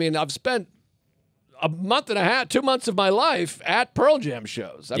stuff. I mean, I've spent a month and a half, 2 months of my life at Pearl Jam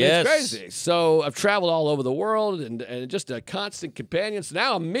shows. I mean, Yes. it's crazy. So I've traveled all over the world and just a constant companion. So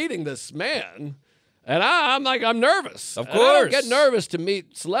now I'm meeting this man. And I'm nervous. Of And I don't course. get nervous to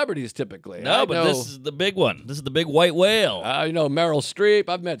meet celebrities typically. No, I but know, this is the big one. This is the big white whale. Meryl Streep.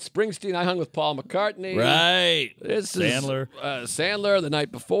 I've met Springsteen. I hung with Paul McCartney. Right. This Sandler. is Sandler the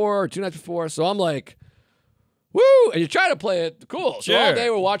night before, or 2 nights before. So I'm like, woo! And you try to play it cool. So all Sure. day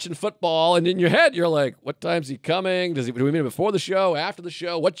we're watching football, and in your head you're like, what time's he coming? Do we meet him before the show, after the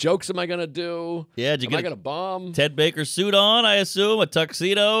show? What jokes am I gonna do? Yeah, did you Am I get gonna bomb? Ted Baker suit on, I assume? A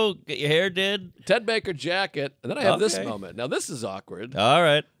tuxedo? Get your hair did? Ted Baker jacket, and then I have this Okay. moment. Now this is awkward All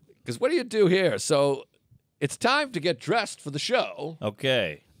right. because what do you do here? So it's time to get dressed for the show,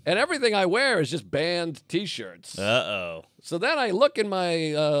 Okay. and everything I wear is just band T-shirts. Uh-oh. So then I look in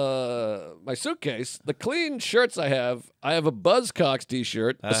my my suitcase. The clean shirts I have a Buzzcocks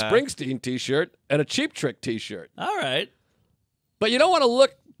T-shirt, a Springsteen T-shirt, and a Cheap Trick T-shirt. All right. But you don't want to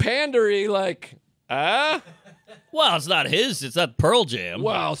look pandery like, Well, it's not his. It's not Pearl Jam.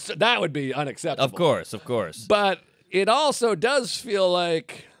 well, so that would be unacceptable. Of course, of course. But it also does feel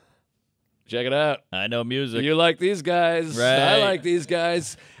like, check it out. I know music. You like these guys. Right. I like these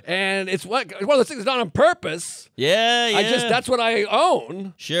guys. And it's one of those things that's not on purpose. Yeah. That's what I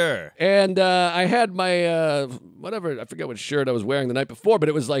own. Sure. And I had my, I forget what shirt I was wearing the night before, but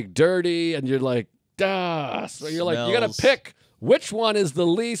it was like dirty, and you're like, duh. So you're like, you got Smells. to pick which one is the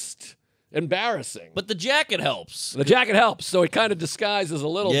least embarrassing. But the jacket helps. The jacket helps, so it kind of disguises a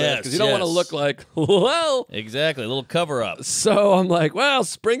little bit, Yes, because you don't want to yes. look like, well. Exactly. A little cover up. So I'm like, well,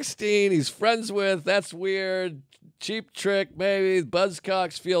 Springsteen, he's friends with, that's weird. Cheap Trick, maybe.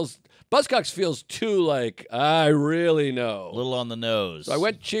 Buzzcocks feels too like, I really know. A little on the nose. So I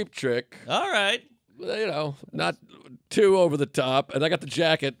went Cheap Trick. All right. Not too over the top, and I got the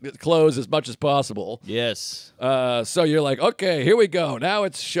jacket closed as much as possible. Yes. So you're like, okay, here we go. Now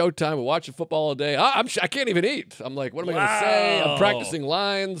it's showtime. We're watching football all day. I can't even eat. I'm like, what am I going to say? I'm Wow. practicing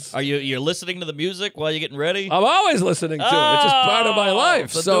lines. Are you're listening to the music while you're getting ready? I'm always listening to it. It's just part of my life.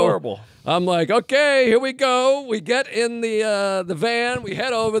 It's So adorable. I'm like, okay, here we go. We get in the van. We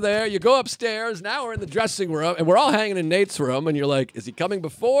head over there. You go upstairs. Now we're in the dressing room, and we're all hanging in Nate's room. And you're like, is he coming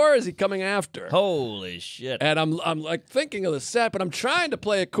before? Is he coming after? Holy shit. And I'm like thinking of the set, but I'm trying to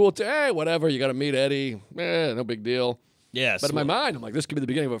play it cool. Hey, whatever. You got to meet Eddie. No big deal. Yes. But in my mind, I'm like, this could be the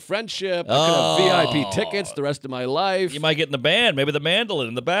beginning of a friendship. I could have VIP tickets the rest of my life. You might get in the band, maybe the mandolin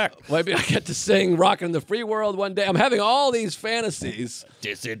in the back. Maybe I get to sing "Rockin' in the Free World" one day. I'm having all these fantasies.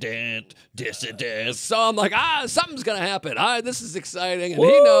 Dissident. So I'm like, something's gonna happen. This is exciting, and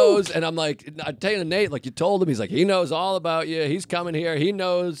he knows. And I'm like, I'm telling to Nate, like you told him, he's like, he knows all about you. He's coming here. He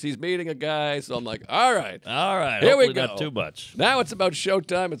knows he's meeting a guy. So I'm like, all right, All right. Here we hopefully go. Not too much. now it's about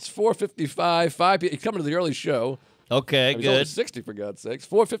showtime. It's 4:55. 5 p.m. He's coming to the early show. Okay, He's only good. 60 for God's sakes.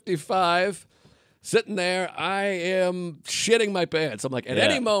 4:55. Sitting there, I am shitting my pants. I'm like, at Yeah.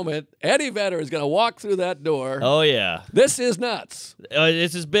 any moment, Eddie Vedder is gonna walk through that door. Oh, yeah. This is nuts.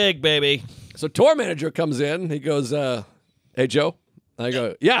 This is big, baby. So tour manager comes in. He goes, hey, Joe. And I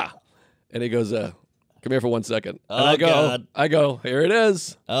go, yeah. And he goes, come here for 1 second. And Oh, I go, here it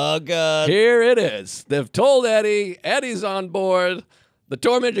is. Oh, God. Here it is. They've told Eddie. Eddie's on board. The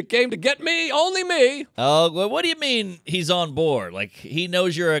tour manager came to get me, only me. Oh, well, what do you mean he's on board? Like, he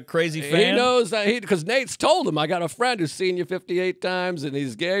knows you're a crazy fan? He knows that because Nate's told him, I got a friend who's seen you 58 times and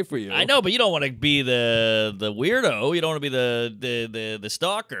he's gay for you. I know, but you don't want to be the weirdo. You don't want to be the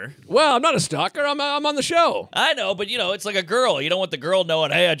stalker. Well, I'm not a stalker. I'm on the show. I know, but, it's like a girl. You don't want the girl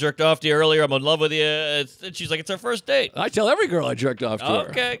knowing, hey, I jerked off to you earlier. I'm in love with you. And she's like, it's our first date. I tell every girl I jerked off to her.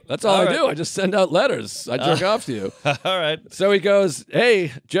 Okay. That's all All I right. do. I just send out letters. I jerk off to you. All right. So he goes,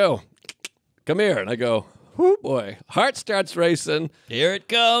 hey, Joe, come here. And I go, whoo boy, heart starts racing. Here it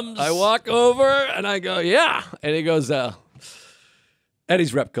comes. I walk over and I go, yeah. And he goes,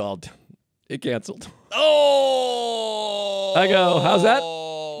 Eddie's rep called. He canceled. Oh. I go, how's that?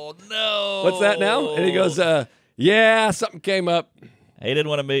 Oh, no. What's that now? And he goes, yeah, something came up. He didn't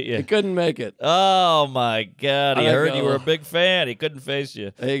want to meet you. He couldn't make it. Oh, my God. He I heard go- you were a big fan. He couldn't face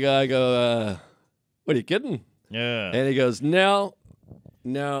you. I go, what are you kidding? Yeah. And he goes, no,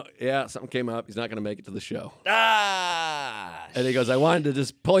 yeah, something came up. He's not going to make it to the show. Ah. And he goes, I wanted to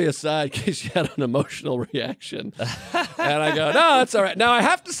just pull you aside in case you had an emotional reaction. And I go, no, that's all right. Now, I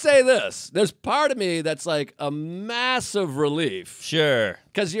have to say this. There's part of me that's like a massive relief. Sure.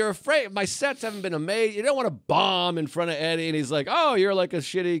 Because you're afraid. My sets haven't been amazing. You don't want to bomb in front of Eddie. And he's like, oh, you're like a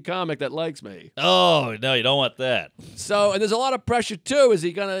shitty comic that likes me. Oh, no, you don't want that. So, and there's a lot of pressure, too. Is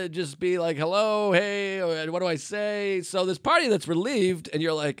he going to just be like, hello, hey, or what do I say? So there's part of you that's relieved. And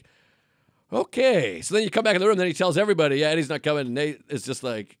you're like, okay. So then you come back in the room, and then he tells everybody, yeah, Eddie's not coming. And Nate is just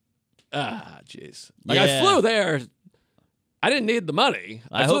like, jeez. Like, I Yeah. flew there. I didn't need the money.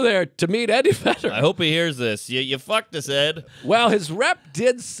 I flew hope- there to meet Eddie Vedder. I hope he hears this. You fucked us, Ed. Well, his rep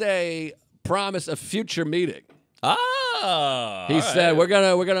did say, promise a future meeting. Ah. He said, we're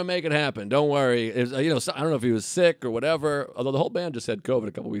gonna make it happen. Don't worry. It was, I don't know if he was sick or whatever, although the whole band just had COVID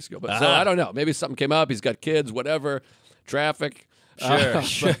a couple weeks ago. But so I don't know. Maybe something came up. He's got kids, whatever, traffic.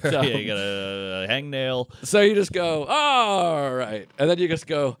 Sure. But, Yeah, you got a hangnail. So you just go, all right. And then you just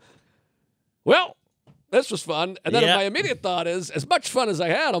go, well, this was fun. And then Yeah. my immediate thought is, as much fun as I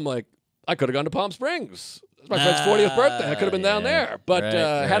had, I'm like, I could have gone to Palm Springs. It's my friend's 40th birthday. I could have been down yeah. there. But Right,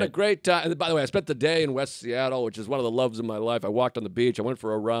 had a right. great time. And by the way, I spent the day in West Seattle, which is one of the loves of my life. I walked on the beach. I went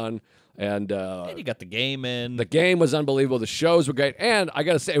for a run. And And you got the game in. the game was unbelievable. The shows were great. And I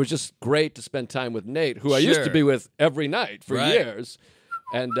got to say, it was just great to spend time with Nate, who I used to Sure. be with every night for Right. years.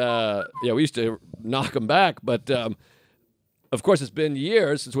 And, we used to knock him back. But, of course, it's been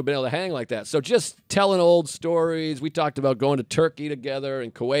years since we've been able to hang like that. So just telling old stories. We talked about going to Turkey together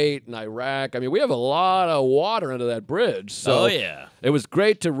and Kuwait and Iraq. I mean, we have a lot of water under that bridge. So Oh, yeah. it was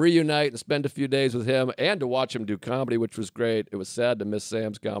great to reunite and spend a few days with him and to watch him do comedy, which was great. It was sad to miss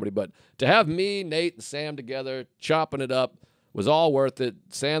Sam's comedy. But to have me, Nate, and Sam together, chopping it up, was all worth it.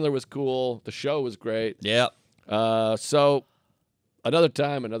 Sandler was cool. The show was great. Yep. So another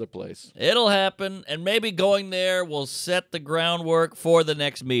time, another place. It'll happen, and maybe going there will set the groundwork for the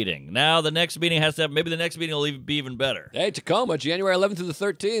next meeting. Now, the next meeting has to happen. Maybe the next meeting will even be even better. Hey, Tacoma, January 11th through the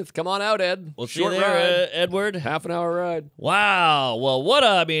 13th. Come on out, Ed. We'll see Short you there, ride. Edward. Half an hour ride. Wow. Well, what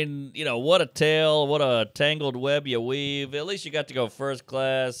a tale, what a tangled web you weave. At least you got to go first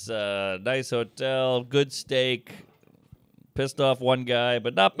class, nice hotel, good steak, pissed off one guy,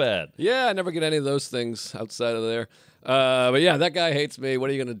 but not bad. Yeah, I never get any of those things outside of there. But yeah, that guy hates me. What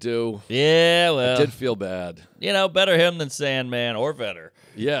are you going to do? Yeah, I well, did feel bad. better him than Sandman or Vedder.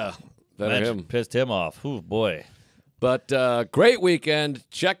 Yeah, better Imagine him. pissed him off. Ooh, boy. But great weekend.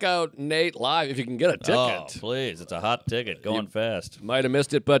 Check out Nate live if you can get a ticket. Oh, please. It's a hot ticket going fast. Might have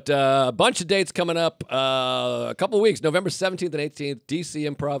missed it, but a bunch of dates coming up. A couple of weeks, November 17th and 18th,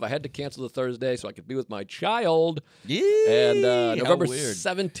 DC Improv. I had to cancel the Thursday so I could be with my child. Yeah. And how November weird.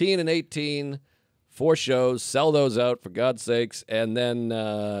 17 and 18, 4 shows. Sell those out, for God's sakes. And then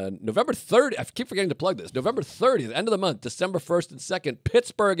November 30th, I keep forgetting to plug this. November 30th, end of the month, December 1st and 2nd,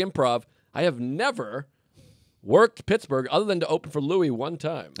 Pittsburgh Improv. I have never worked Pittsburgh other than to open for Louis one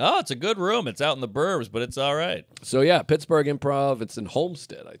time. Oh, it's a good room. It's out in the burbs, but it's all right. So yeah, Pittsburgh Improv. It's in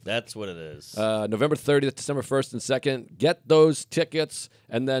Homestead, I think. That's what it is. November 30th, December 1st and 2nd. Get those tickets.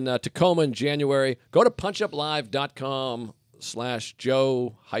 And then Tacoma in January. Go to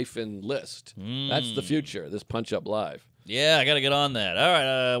punchuplive.com/Joe-list. That's the future, this Punch Up Live. Yeah, I got to get on that. All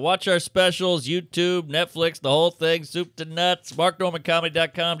right, watch our specials, YouTube, Netflix, the whole thing, soup to nuts.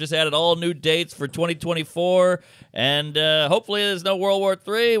 MarkNormanComedy.com just added all new dates for 2024. And hopefully there's no World War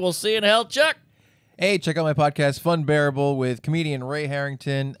III. We'll see you in hell, Chuck. Hey, check out my podcast, Fun Bearable, with comedian Ray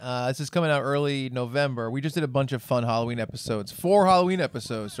Harrington. This is coming out early November. We just did a bunch of fun Halloween episodes. 4 Halloween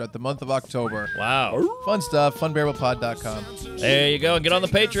episodes throughout the month of October. Wow. Fun stuff, funbearables.com. There you go. Get on the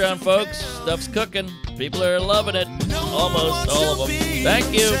Patreon, folks. Stuff's cooking. People are loving it. Almost all of them.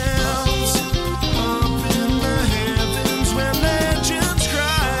 Thank you.